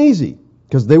wasn't easy.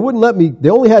 Because they wouldn't let me, they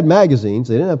only had magazines,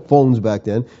 they didn't have phones back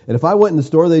then, and if I went in the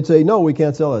store, they'd say, no, we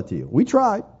can't sell that to you. We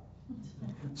tried.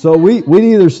 So we'd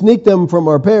either sneak them from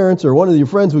our parents, or one of your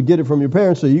friends would get it from your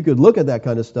parents so you could look at that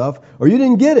kind of stuff, or you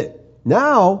didn't get it.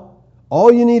 Now,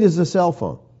 all you need is a cell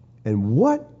phone. And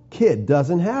what kid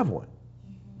doesn't have one?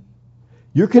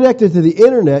 You're connected to the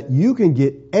internet, you can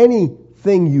get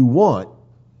anything you want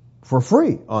for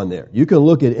free on there. You can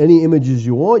look at any images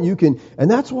you want,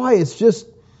 and that's why it's just,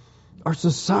 our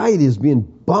society is being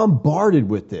bombarded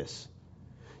with this.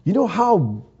 You know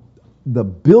how the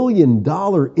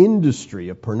billion-dollar industry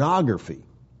of pornography,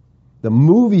 the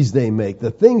movies they make,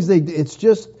 the things it's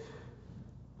just,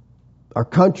 Our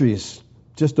country is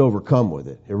just overcome with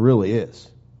it. It really is.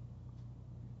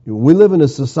 We live in a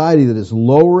society that is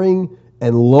lowering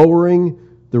and lowering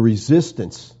the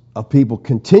resistance of people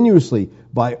continuously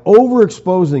by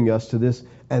overexposing us to this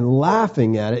and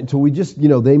laughing at it until we just,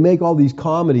 they make all these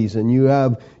comedies, and you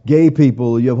have gay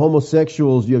people, you have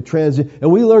homosexuals, you have trans,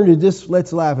 and we learn to just,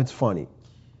 let's laugh, it's funny.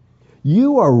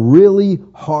 You are really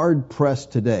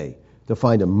hard-pressed today to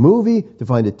find a movie, to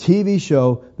find a TV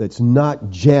show that's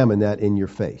not jamming that in your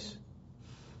face.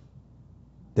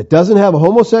 That doesn't have a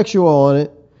homosexual on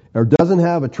it, or doesn't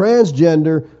have a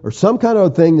transgender, or some kind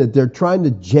of thing that they're trying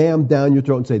to jam down your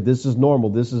throat and say, this is normal,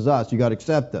 this is us, you got to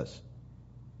accept us.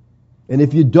 And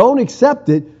if you don't accept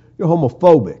it, you're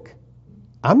homophobic.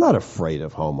 I'm not afraid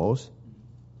of homos.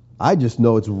 I just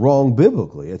know it's wrong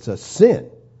biblically. It's a sin.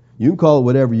 You can call it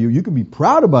whatever you can be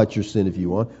proud about your sin if you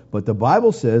want, but the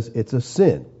Bible says it's a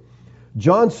sin.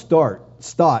 John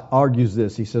Stott argues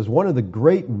this. He says, one of the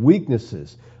great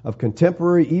weaknesses of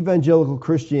contemporary evangelical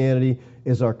Christianity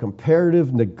is our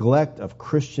comparative neglect of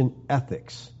Christian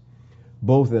ethics,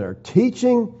 both in our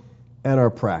teaching and our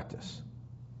practice.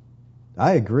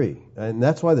 I agree. And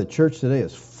that's why the church today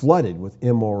is flooded with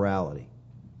immorality.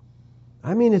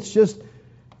 I mean, it's just,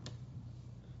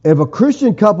 if a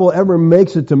Christian couple ever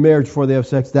makes it to marriage before they have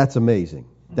sex, that's amazing.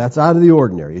 That's out of the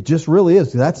ordinary. It just really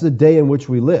is. That's the day in which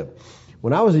we live.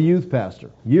 When I was a youth pastor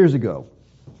years ago,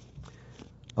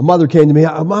 a mother came to me,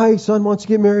 my son wants to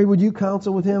get married, would you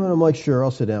counsel with him? And I'm like, sure,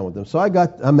 I'll sit down with them. So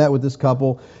I met with this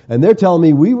couple, and they're telling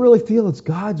me, we really feel it's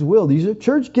God's will. These are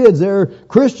church kids, they're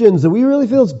Christians, and we really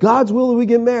feel it's God's will that we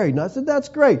get married. And I said, that's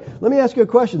great. Let me ask you a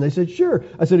question. They said, sure.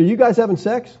 I said, are you guys having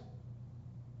sex?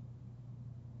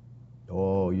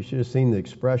 Oh, you should have seen the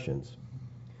expressions.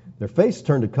 Their face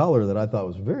turned a color that I thought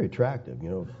was very attractive,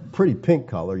 pretty pink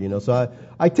color, So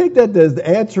I take that as the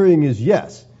answering is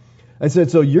yes. I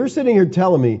said, so you're sitting here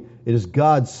telling me it is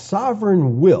God's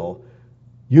sovereign will,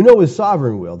 His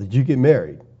sovereign will, that you get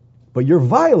married, but you're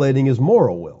violating His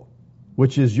moral will,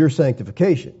 which is your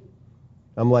sanctification.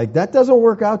 I'm like, that doesn't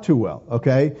work out too well,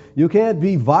 okay? You can't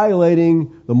be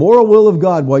violating the moral will of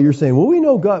God while you're saying, well, we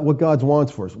know God, what God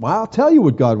wants for us. Well, I'll tell you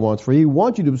what God wants for you. He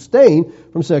wants you to abstain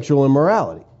from sexual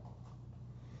immorality.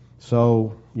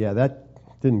 So, yeah,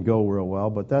 that didn't go real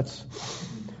well, but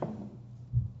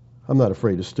I'm not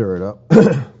afraid to stir it up.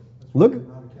 Look.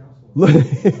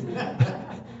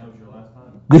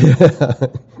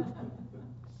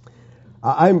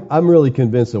 I'm really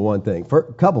convinced of one thing. A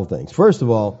couple things. First of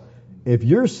all, if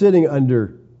you're sitting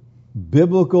under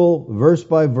biblical,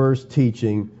 verse-by-verse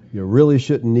teaching, you really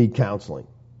shouldn't need counseling.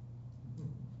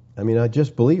 I mean, I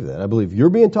just believe that. I believe you're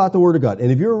being taught the Word of God.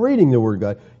 And if you're reading the Word of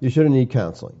God, you shouldn't need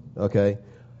counseling. Okay?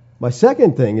 My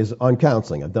second thing is on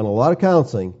counseling. I've done a lot of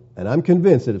counseling, and I'm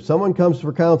convinced that if someone comes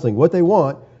for counseling, what they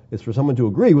want is for someone to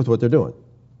agree with what they're doing.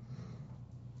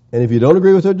 And if you don't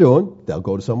agree with what they're doing, they'll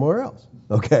go to somewhere else.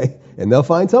 Okay? And they'll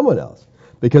find someone else.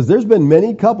 Because there's been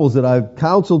many couples that I've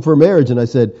counseled for marriage, and I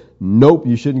said, nope,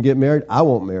 you shouldn't get married. I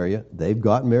won't marry you. They've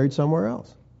gotten married somewhere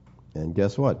else. And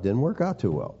guess what? Didn't work out too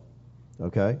well.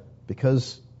 Okay?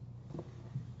 Because,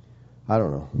 I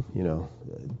don't know,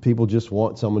 people just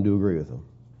want someone to agree with them.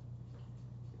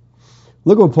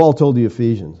 Look what Paul told the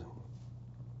Ephesians.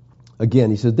 Again,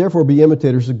 he said, therefore be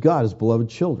imitators of God as beloved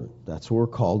children. That's what we're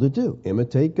called to do.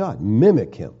 Imitate God.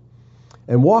 Mimic Him.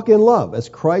 And walk in love as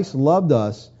Christ loved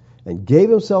us and gave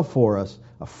Himself for us,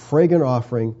 a fragrant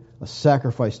offering, a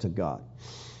sacrifice to God.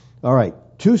 All right,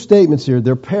 two statements here.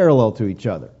 They're parallel to each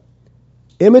other.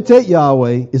 Imitate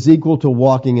Yahweh is equal to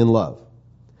walking in love.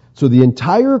 So the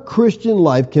entire Christian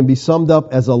life can be summed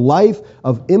up as a life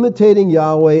of imitating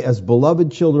Yahweh as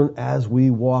beloved children as we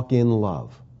walk in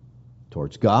love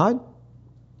towards God,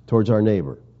 towards our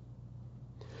neighbor.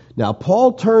 Now,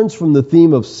 Paul turns from the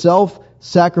theme of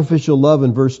self-sacrificial love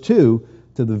in verse 2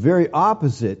 to the very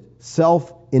opposite,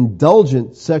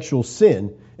 self-indulgent sexual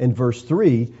sin in verse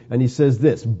 3, and he says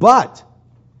this, but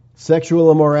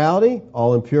sexual immorality,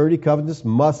 all impurity, covetousness,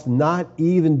 must not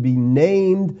even be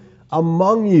named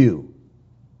among you,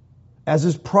 as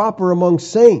is proper among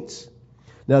saints.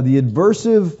 Now, the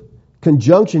adversive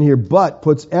conjunction here, but,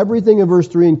 puts everything in verse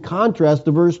 3 in contrast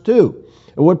to verse 2.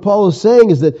 And what Paul is saying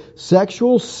is that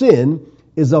sexual sin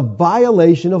is a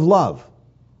violation of love.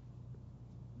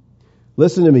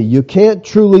 Listen to me, you can't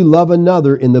truly love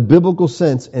another in the biblical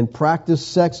sense and practice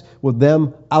sex with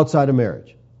them outside of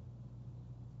marriage.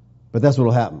 But that's what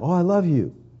will happen. Oh, I love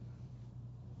you.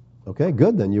 Okay,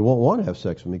 good, then you won't want to have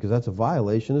sex with me because that's a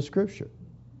violation of Scripture.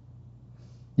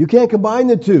 You can't combine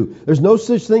the two. There's no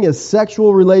such thing as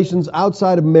sexual relations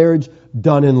outside of marriage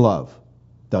done in love.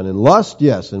 Done in lust,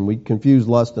 yes, and we confuse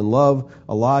lust and love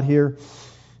a lot here.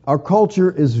 Our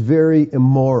culture is very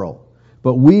immoral,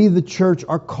 but we, the church,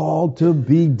 are called to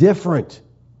be different.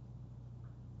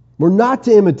 We're not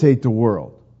to imitate the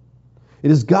world. It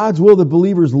is God's will that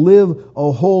believers live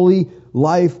a holy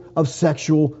life of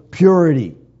sexual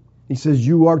purity. He says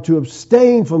you are to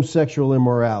abstain from sexual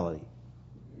immorality.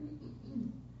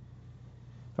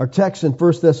 Our text in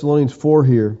 1 Thessalonians 4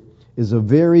 here is a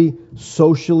very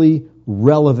socially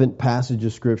relevant passage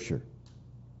of Scripture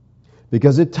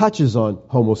because it touches on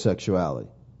homosexuality.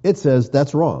 It says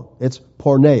that's wrong. It's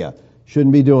porneia.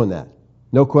 Shouldn't be doing that.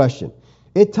 No question.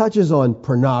 It touches on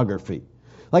pornography.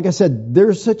 Like I said,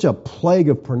 there's such a plague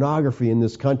of pornography in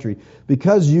this country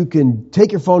because you can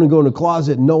take your phone and go in a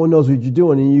closet and no one knows what you're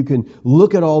doing, and you can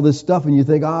look at all this stuff and you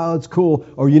think, oh, it's cool.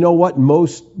 Or you know what?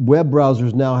 Most web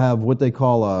browsers now have what they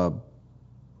call a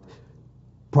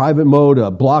private mode,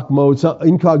 a block mode,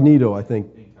 incognito, I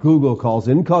think Google calls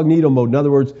it. Incognito mode. In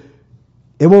other words,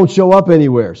 it won't show up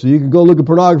anywhere. So you can go look at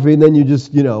pornography and then you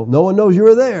just, no one knows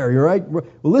you're there. You're right. Well,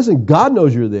 listen, God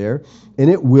knows you're there and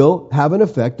it will have an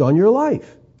effect on your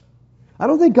life. I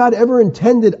don't think God ever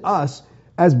intended us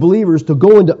as believers to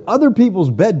go into other people's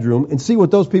bedroom and see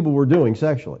what those people were doing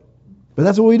sexually. But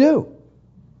that's what we do.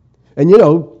 And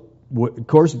of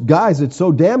course, guys, it's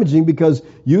so damaging because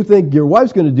you think your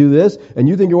wife's going to do this and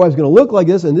you think your wife's going to look like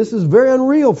this, and this is very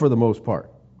unreal for the most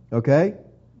part. Okay?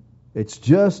 It's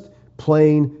just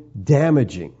plain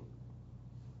damaging.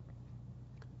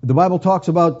 The Bible talks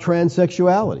about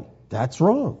transsexuality. That's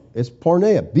wrong. It's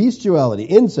porneia, bestiality,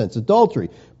 incense, adultery,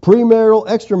 premarital,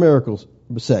 extramarital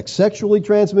sex, sexually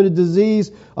transmitted disease,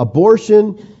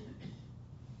 abortion,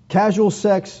 casual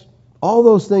sex. All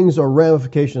those things are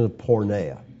ramifications of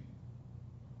porneia.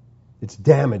 It's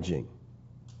damaging.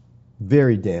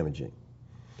 Very damaging.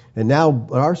 And now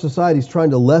our society is trying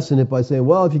to lessen it by saying,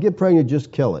 well, if you get pregnant,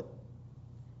 just kill it.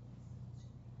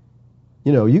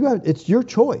 It's your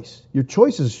choice. Your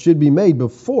choices should be made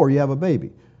before you have a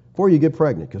baby, before you get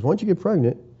pregnant. Because once you get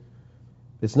pregnant,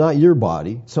 it's not your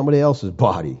body, it's somebody else's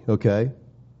body, okay?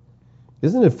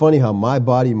 Isn't it funny how my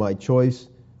body, my choice,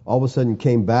 all of a sudden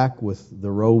came back with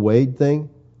the Roe Wade thing?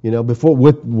 Before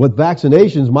with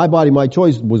vaccinations, my body, my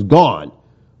choice was gone.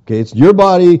 Okay, it's your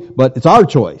body, but it's our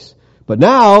choice. But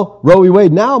now, Roe v.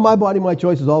 Wade, now my body, my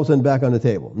choice is all of a sudden back on the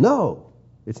table. No,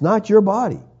 it's not your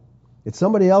body. It's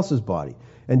somebody else's body.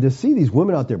 And to see these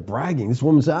women out there bragging, this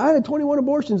woman said, I had 21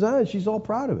 abortions, and she's all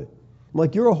proud of it. I'm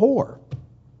like, you're a whore.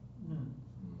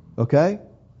 Okay?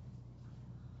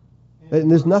 And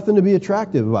there's nothing to be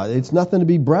attractive about it. It's nothing to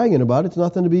be bragging about. It's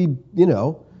nothing to be,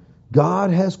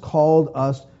 God has called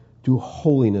us to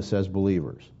holiness as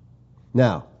believers.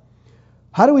 Now,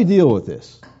 how do we deal with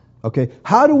this? Okay?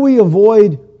 How do we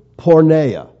avoid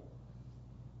porneia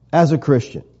as a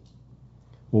Christian?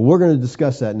 Well, we're going to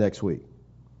discuss that next week.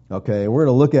 Okay? And we're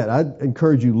going to look at, I'd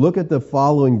encourage you, look at the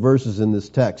following verses in this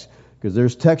text, because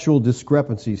there's textual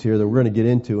discrepancies here that we're going to get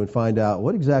into and find out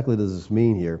what exactly does this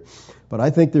mean here. But I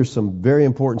think there's some very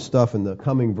important stuff in the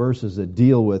coming verses that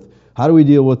deal with how do we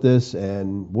deal with this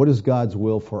and what is God's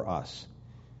will for us.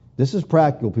 This is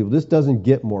practical, people. This doesn't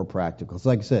get more practical. It's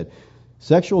like I said,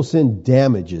 sexual sin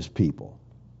damages people.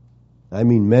 I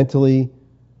mean mentally,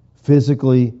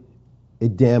 physically,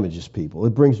 it damages people.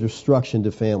 It brings destruction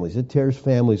to families. It tears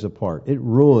families apart. It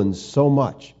ruins so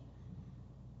much.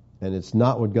 And it's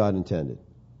not what God intended.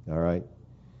 All right?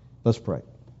 Let's pray.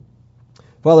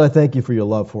 Father, I thank you for your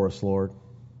love for us, Lord.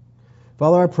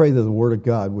 Father, I pray that the Word of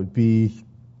God would be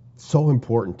so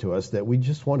important to us that we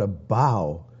just want to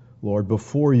bow, Lord,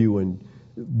 before you and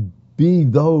be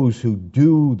those who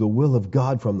do the will of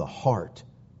God from the heart,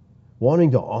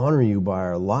 wanting to honor you by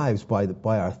our lives, by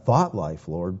our thought life,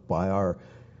 Lord, by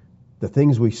the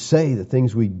things we say, the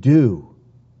things we do.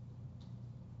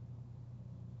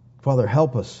 Father,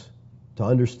 help us to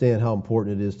understand how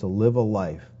important it is to live a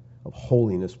life of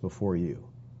holiness before you,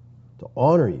 to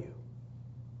honor you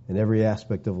in every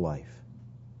aspect of life.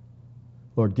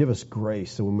 Lord, give us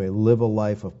grace so we may live a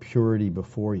life of purity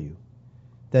before you.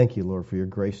 Thank you, Lord, for your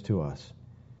grace to us.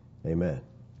 Amen.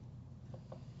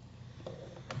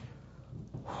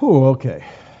 Whew, okay.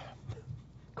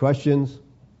 Questions?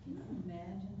 Can you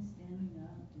imagine standing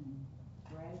up and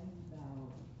bragging about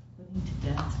putting to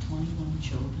death 21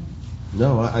 children?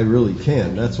 No, I really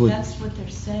can. That's what they're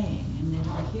saying, and then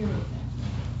I hear it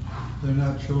that way. They're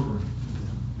not children.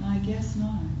 I guess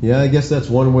not. Yeah, I guess that's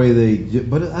one way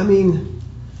but I mean,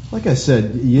 like I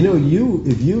said,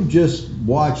 if you just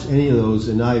watch any of those,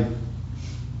 and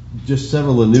just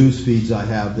several of the news feeds I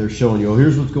have, they're showing you,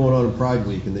 here's what's going on in Pride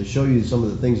Week, and they show you some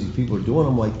of the things these people are doing.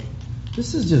 I'm like,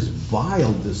 This is just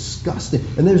vile, disgusting.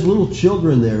 And there's little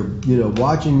children there,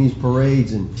 watching these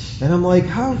parades, and I'm like,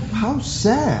 how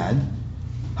sad?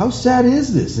 How sad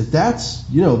is this? If that's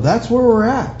where we're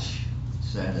at.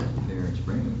 Sad that the parents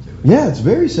bring them to it. Yeah, it's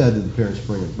very sad that the parents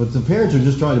bring them. But the parents are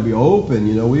just trying to be open.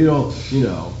 We don't.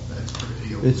 That's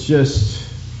pretty open. It's just.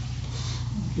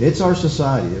 It's our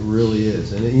society. It really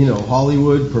is. And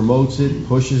Hollywood promotes it,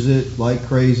 pushes it like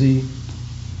crazy.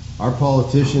 Our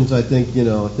politicians, I think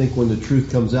when the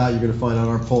truth comes out, you're going to find out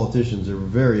our politicians are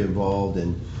very involved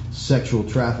in sexual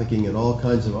trafficking and all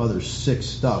kinds of other sick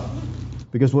stuff.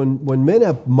 Because when men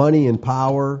have money and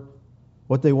power,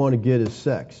 what they want to get is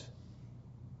sex.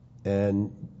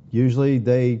 And usually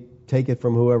they take it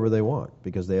from whoever they want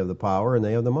because they have the power and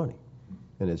they have the money.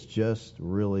 And it's just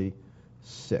really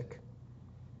sick.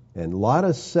 And a lot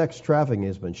of sex trafficking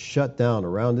has been shut down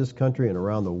around this country and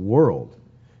around the world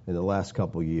in the last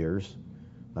couple of years.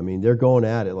 I mean, they're going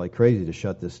at it like crazy to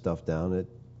shut this stuff down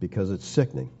because it's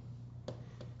sickening.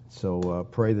 So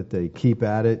pray that they keep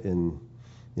at it and,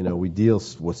 we deal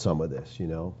with some of this,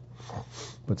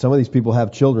 But some of these people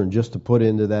have children just to put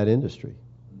into that industry.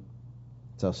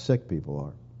 That's how sick people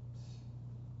are.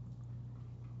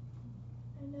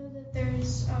 I know that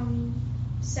there's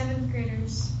 7th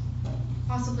graders,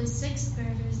 possibly 6th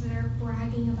graders, that are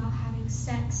bragging about having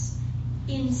sex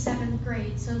in 7th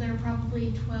grade. So they're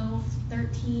probably 12,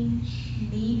 13,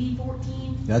 maybe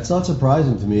 14. That's not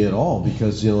surprising to me at all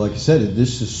because, like I said,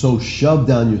 this is so shoved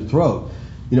down your throat.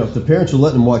 If the parents are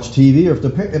letting them watch TV or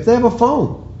if they have a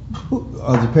phone,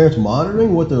 are the parents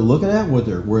monitoring what they're looking at, where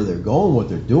they're going, what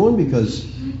they're doing? Because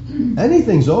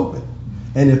anything's open.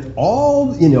 And if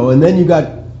all, and then you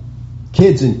got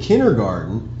kids in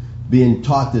kindergarten being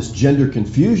taught this gender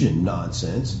confusion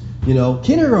nonsense,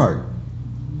 kindergarten.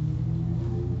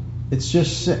 It's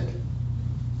just sick.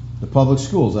 The public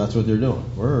schools, that's what they're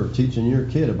doing. We're teaching your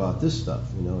kid about this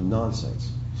stuff,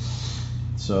 nonsense.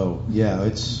 So, yeah,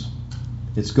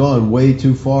 it's gone way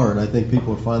too far, and I think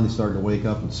people are finally starting to wake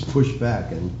up and push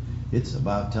back, and it's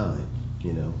about time.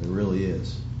 It really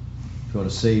is. If you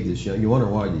want to save this you wonder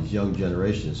why these young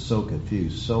generations are so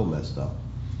confused, so messed up,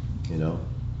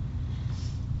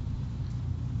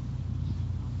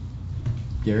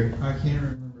 Gary? I can't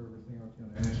remember everything I was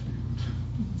going to ask you.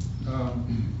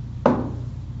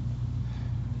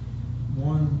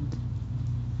 One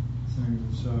thing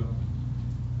is,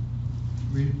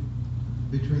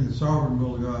 between the sovereign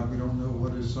will of God, we don't know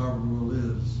what His sovereign will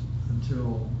is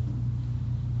until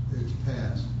it's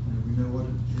passed. We know what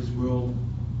His will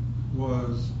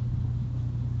was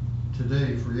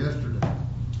today for yesterday.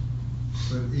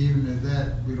 But even at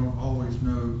that, we don't always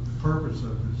know the purpose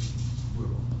of His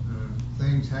will.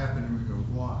 Things happen and we go,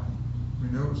 why? We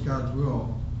know it's God's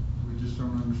will, we just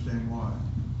don't understand why.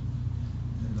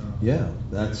 And,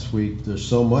 there's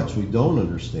so much we don't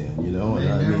understand, and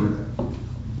I mean,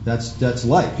 that's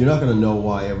life. You're not going to know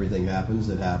why everything happens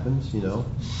that happens, All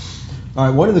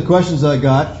right, one of the questions I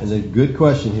got, and a good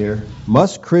question here,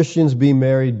 must Christians be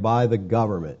married by the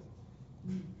government?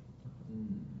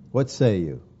 What say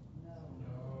you?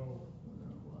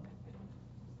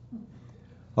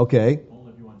 Okay.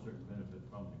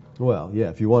 Well, yeah,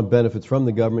 if you want benefits from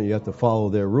the government, you have to follow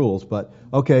their rules. But,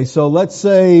 okay, so let's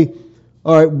say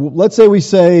we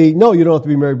say, no, you don't have to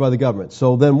be married by the government.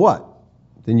 So then what?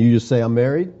 Then you just say, I'm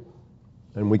married,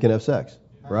 and we can have sex,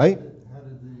 right? How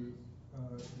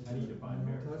do you define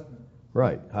marriage?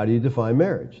 Right. How do you define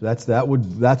marriage? That's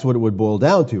what it would boil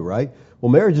down to, right?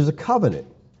 Well, marriage is a covenant.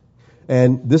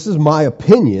 And this is my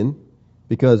opinion,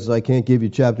 because I can't give you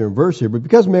chapter and verse here, but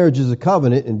because marriage is a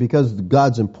covenant and because of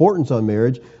God's importance on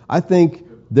marriage, I think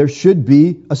there should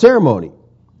be a ceremony.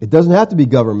 It doesn't have to be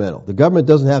governmental. The government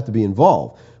doesn't have to be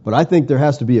involved. But I think there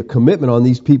has to be a commitment on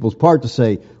these people's part to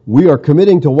say, we are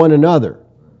committing to one another.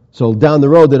 So down the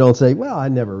road they don't say, well, I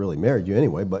never really married you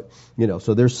anyway. But,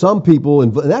 so there's some people,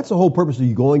 and that's the whole purpose of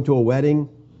you going to a wedding,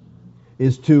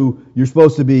 you're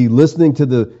supposed to be listening to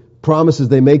the promises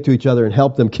they make to each other and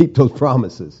help them keep those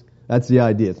promises. That's the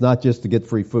idea. It's not just to get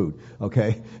free food,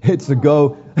 okay? It's to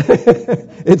go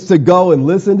and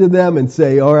listen to them and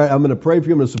say, all right, I'm going to pray for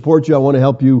you, I'm going to support you, I want to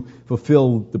help you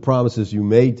fulfill the promises you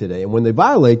made today. And when they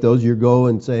violate those, you go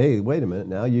and say, hey, wait a minute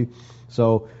now. You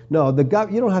don't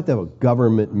have to have a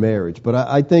government marriage. But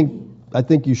I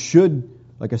think you should,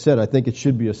 like I said, I think it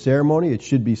should be a ceremony. It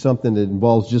should be something that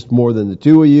involves just more than the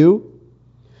two of you.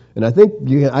 And I think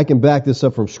I can back this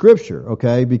up from Scripture,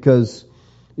 okay? Because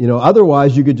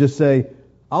otherwise you could just say,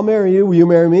 I'll marry you, will you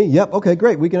marry me? Yep, okay,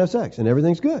 great, we can have sex, and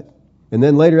everything's good. And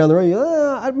then later down the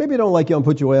road, maybe I don't like you, I'll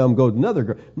put you away, I'll go to another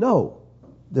girl. No,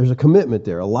 there's a commitment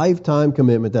there, a lifetime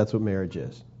commitment, that's what marriage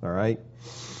is, all right?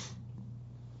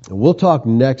 And we'll talk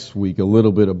next week a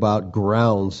little bit about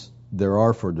grounds there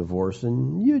are for divorce,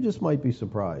 and you just might be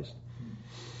surprised.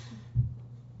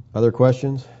 Other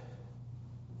questions?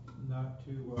 Not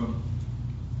to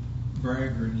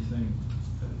brag or anything.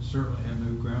 I certainly have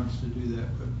no grounds to do that,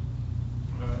 but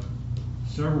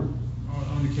several,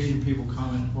 on occasion, people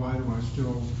comment, why do I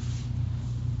still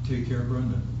take care of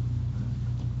Brenda?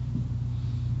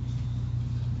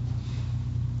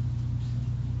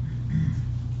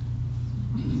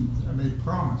 I made a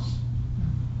promise.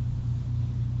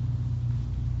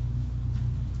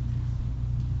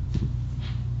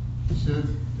 Said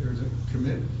there's a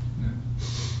commitment.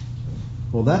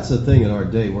 Well, that's the thing in our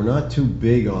day. We're not too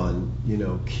big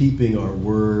on, keeping our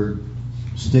word,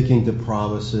 sticking to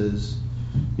promises.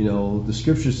 The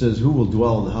scripture says, who will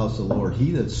dwell in the house of the Lord?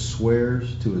 He that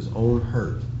swears to his own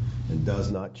hurt and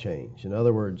does not change. In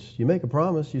other words, you make a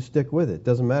promise, you stick with it.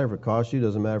 Doesn't matter if it costs you,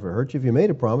 doesn't matter if it hurts you. If you made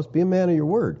a promise, be a man of your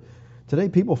word. Today,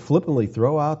 people flippantly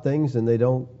throw out things and they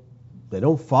don't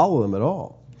follow them at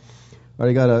all. All right,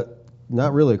 I got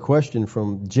not really a question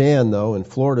from Jan, though, in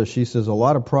Florida. She says, a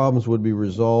lot of problems would be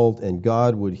resolved and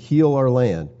God would heal our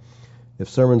land if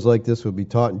sermons like this would be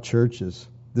taught in churches.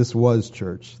 This was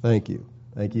church. Thank you.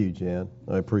 Thank you, Jan.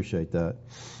 I appreciate that.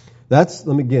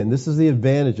 This is the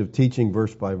advantage of teaching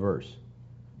verse by verse.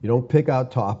 You don't pick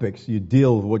out topics. You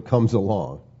deal with what comes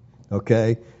along.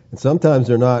 Okay? And sometimes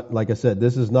they're not, like I said,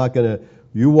 this is not going to,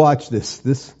 you watch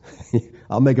this,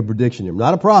 I'll make a prediction here. I'm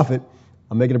not a prophet.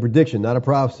 I'm making a prediction, not a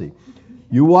prophecy.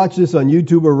 You watch this on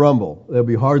YouTube or Rumble, there'll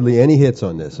be hardly any hits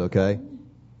on this, okay?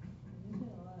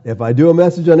 If I do a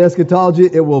message on eschatology,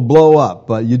 it will blow up.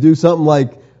 But you do something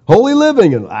like holy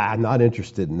living, and I'm not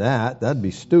interested in that. That'd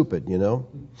be stupid, Well,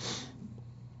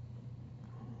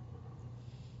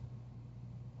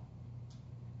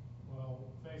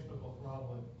 Facebook will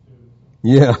throttle it too.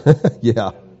 Yeah,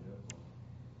 yeah.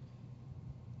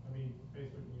 Facebook and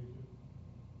YouTube.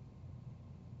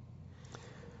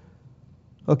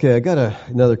 Okay, I got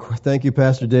another. Thank you,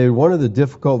 Pastor David. One of the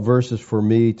difficult verses for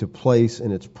me to place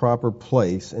in its proper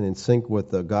place and in sync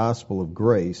with the gospel of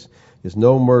grace is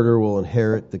no murder will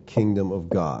inherit the kingdom of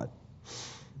God.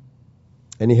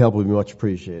 Any help would be much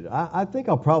appreciated. I think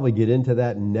I'll probably get into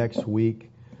that next week.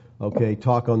 Okay,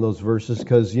 talk on those verses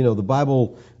because the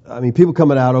Bible. People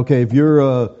coming out. Okay, if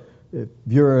you're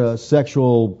involved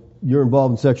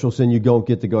in sexual sin, you don't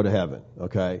get to go to heaven.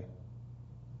 Okay.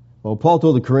 Well, Paul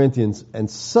told the Corinthians, and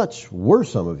such were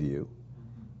some of you,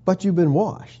 but you've been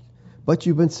washed, but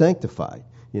you've been sanctified.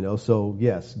 So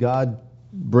yes, God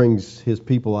brings His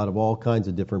people out of all kinds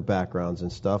of different backgrounds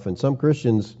and stuff. And some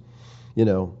Christians,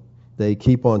 they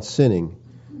keep on sinning,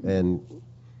 and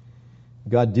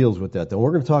God deals with that. Then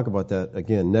we're going to talk about that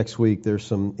again next week. There's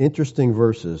some interesting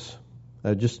verses.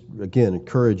 I just, again,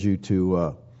 encourage you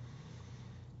to...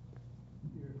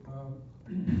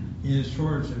 As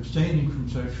far as abstaining from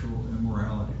sexual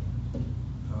immorality,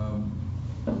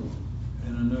 and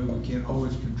I know we can't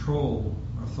always control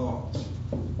our thoughts,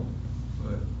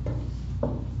 but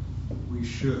we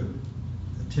should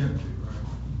attempt to, right?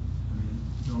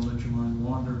 Don't let your mind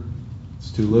wander. It's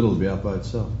too little to be out by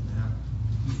itself.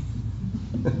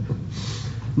 Yeah.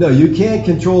 No, you can't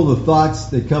control the thoughts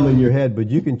that come in your head, but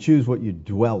you can choose what you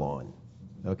dwell on.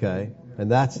 Okay? And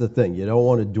that's the thing. You don't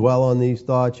want to dwell on these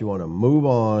thoughts. You want to move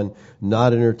on,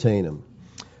 not entertain them.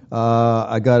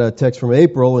 I got a text from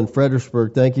April in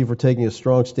Fredericksburg. Thank you for taking a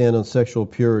strong stand on sexual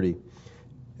purity.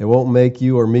 It won't make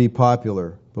you or me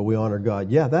popular, but we honor God.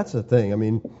 Yeah, that's the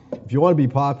thing. If you want to be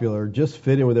popular, just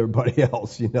fit in with everybody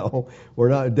else,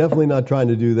 We're definitely not trying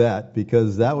to do that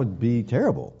because that would be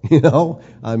terrible,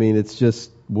 It's just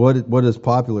what is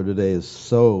popular today is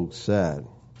so sad.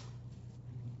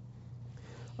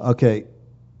 Okay.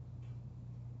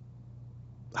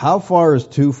 How far is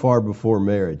too far before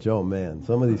marriage? Oh man,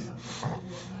 some of these.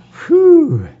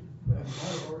 Whew.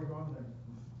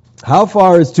 How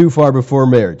far is too far before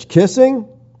marriage? Kissing?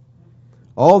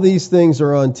 All these things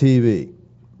are on TV.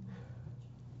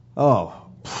 Oh,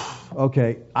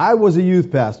 okay. I was a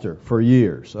youth pastor for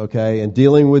years, okay, and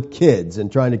dealing with kids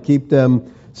and trying to keep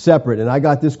them separate. And I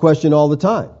got this question all the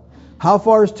time. How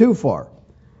far is too far?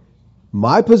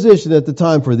 My position at the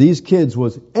time for these kids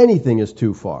was anything is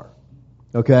too far.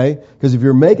 Okay? Because if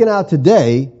you're making out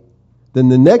today, then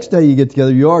the next day you get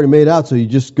together, you already made out, so you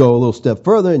just go a little step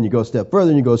further, and you go a step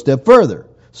further, and you go a step further.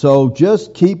 So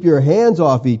just keep your hands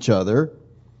off each other,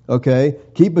 okay?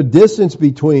 Keep a distance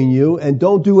between you, and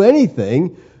don't do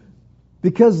anything,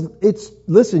 because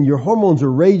listen, your hormones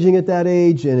are raging at that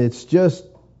age, and it's just,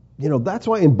 that's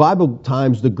why in Bible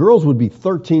times, the girls would be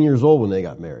 13 years old when they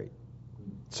got married.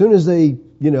 As soon as they,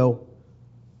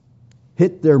 hit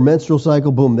hit their menstrual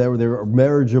cycle, boom, their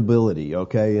marriageability,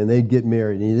 okay, and they'd get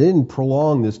married. And they didn't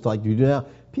prolong this like you do now.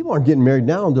 People aren't getting married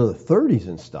now into their 30s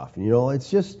and stuff.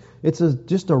 It's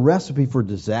just a recipe for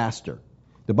disaster.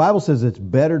 The Bible says it's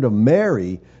better to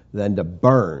marry than to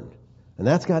burn. And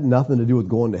that's got nothing to do with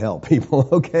going to hell, people,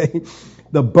 okay?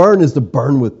 The burn is to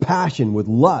burn with passion, with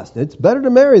lust. It's better to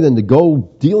marry than to go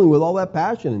dealing with all that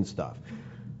passion and stuff.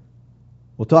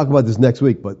 We'll talk about this next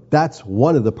week, but that's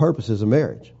one of the purposes of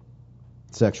marriage.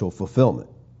 Sexual fulfillment.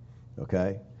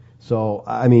 Okay? So,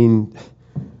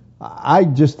 I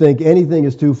just think anything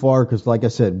is too far because, like I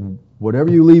said,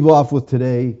 whatever you leave off with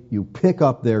today, you pick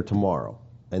up there tomorrow,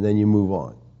 and then you move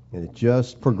on. And it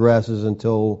just progresses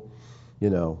until, I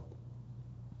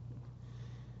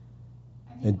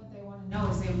think what they want to know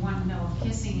is they want to know if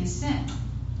kissing is sin.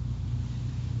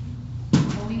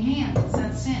 Holding hands, is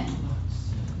that sin?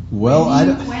 Well,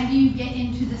 when do you get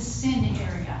into the sin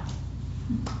area?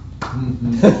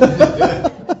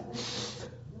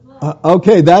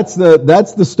 Okay, that's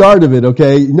the start of it,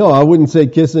 okay? No, I wouldn't say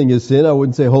kissing is sin. I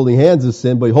wouldn't say holding hands is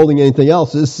sin, but holding anything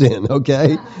else is sin,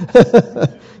 okay?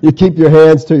 You keep your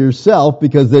hands to yourself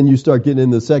because then you start getting in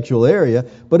the sexual area.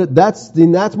 But that's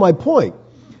my point.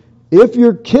 If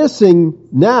you're kissing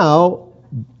now,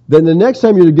 then the next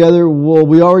time you're together, well,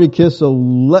 we already kissed, so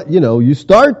you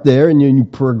start there and you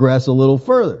progress a little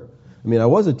further. I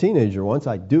was a teenager once.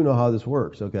 I do know how this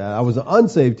works, okay? I was an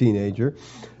unsaved teenager,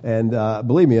 and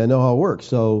believe me, I know how it works.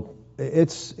 So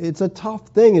it's a tough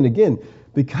thing. And again,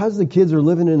 because the kids are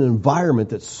living in an environment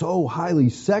that's so highly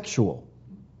sexual,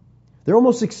 they're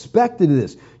almost expected to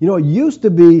this. It used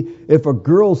to be if a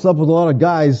girl slept with a lot of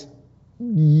guys,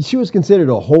 she was considered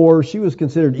a whore. She was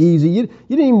considered easy. You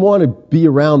didn't even want to be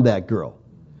around that girl.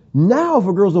 Now, if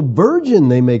a girl's a virgin,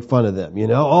 they make fun of them.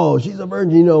 Oh, she's a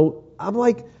virgin. I'm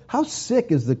like, how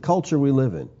sick is the culture we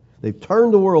live in? They've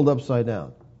turned the world upside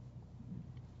down.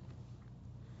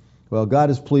 Well,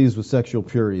 God is pleased with sexual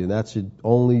purity, and that's the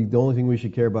only thing we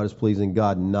should care about is pleasing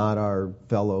God, not our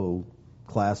fellow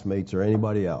classmates or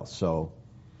anybody else. So,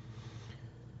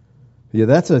 yeah,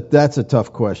 that's a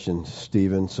tough question,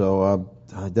 Stephen. So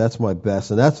that's my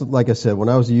best, and that's like I said when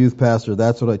I was a youth pastor.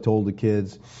 That's what I told the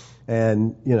kids,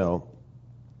 and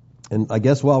and I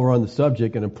guess while we're on the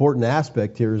subject, an important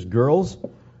aspect here is girls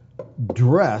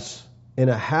dress in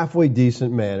a halfway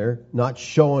decent manner, not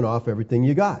showing off everything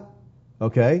you got.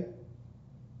 Okay?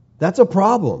 That's a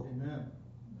problem. Amen.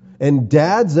 And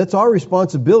dads, that's our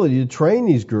responsibility to train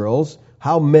these girls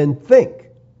how men think.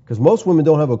 Because most women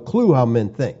don't have a clue how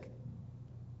men think.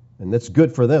 And that's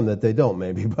good for them that they don't,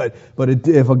 maybe. But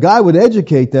if a guy would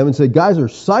educate them and say, guys are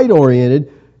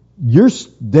sight-oriented,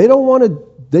 they don't want to,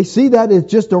 they see that it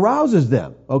just arouses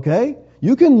them. Okay?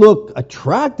 You can look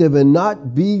attractive and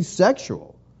not be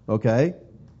sexual. Okay?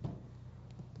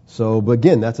 So, but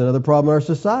again, that's another problem in our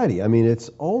society. It's,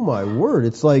 oh my word,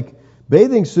 it's like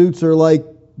bathing suits are like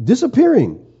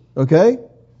disappearing, okay?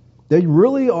 They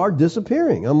really are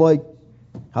disappearing. I'm like,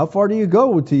 how far do you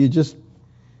go till you just,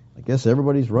 I guess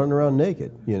everybody's running around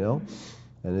naked, and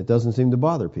it doesn't seem to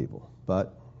bother people.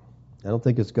 But I don't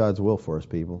think it's God's will for us,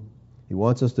 people. He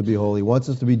wants us to be holy. He wants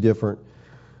us to be different.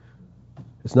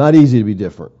 It's not easy to be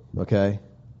different, okay?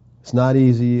 It's not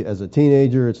easy as a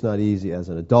teenager. It's not easy as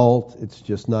an adult. It's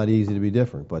just not easy to be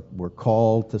different. But we're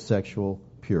called to sexual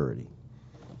purity.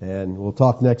 And we'll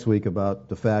talk next week about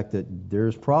the fact that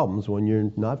there's problems when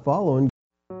you're not following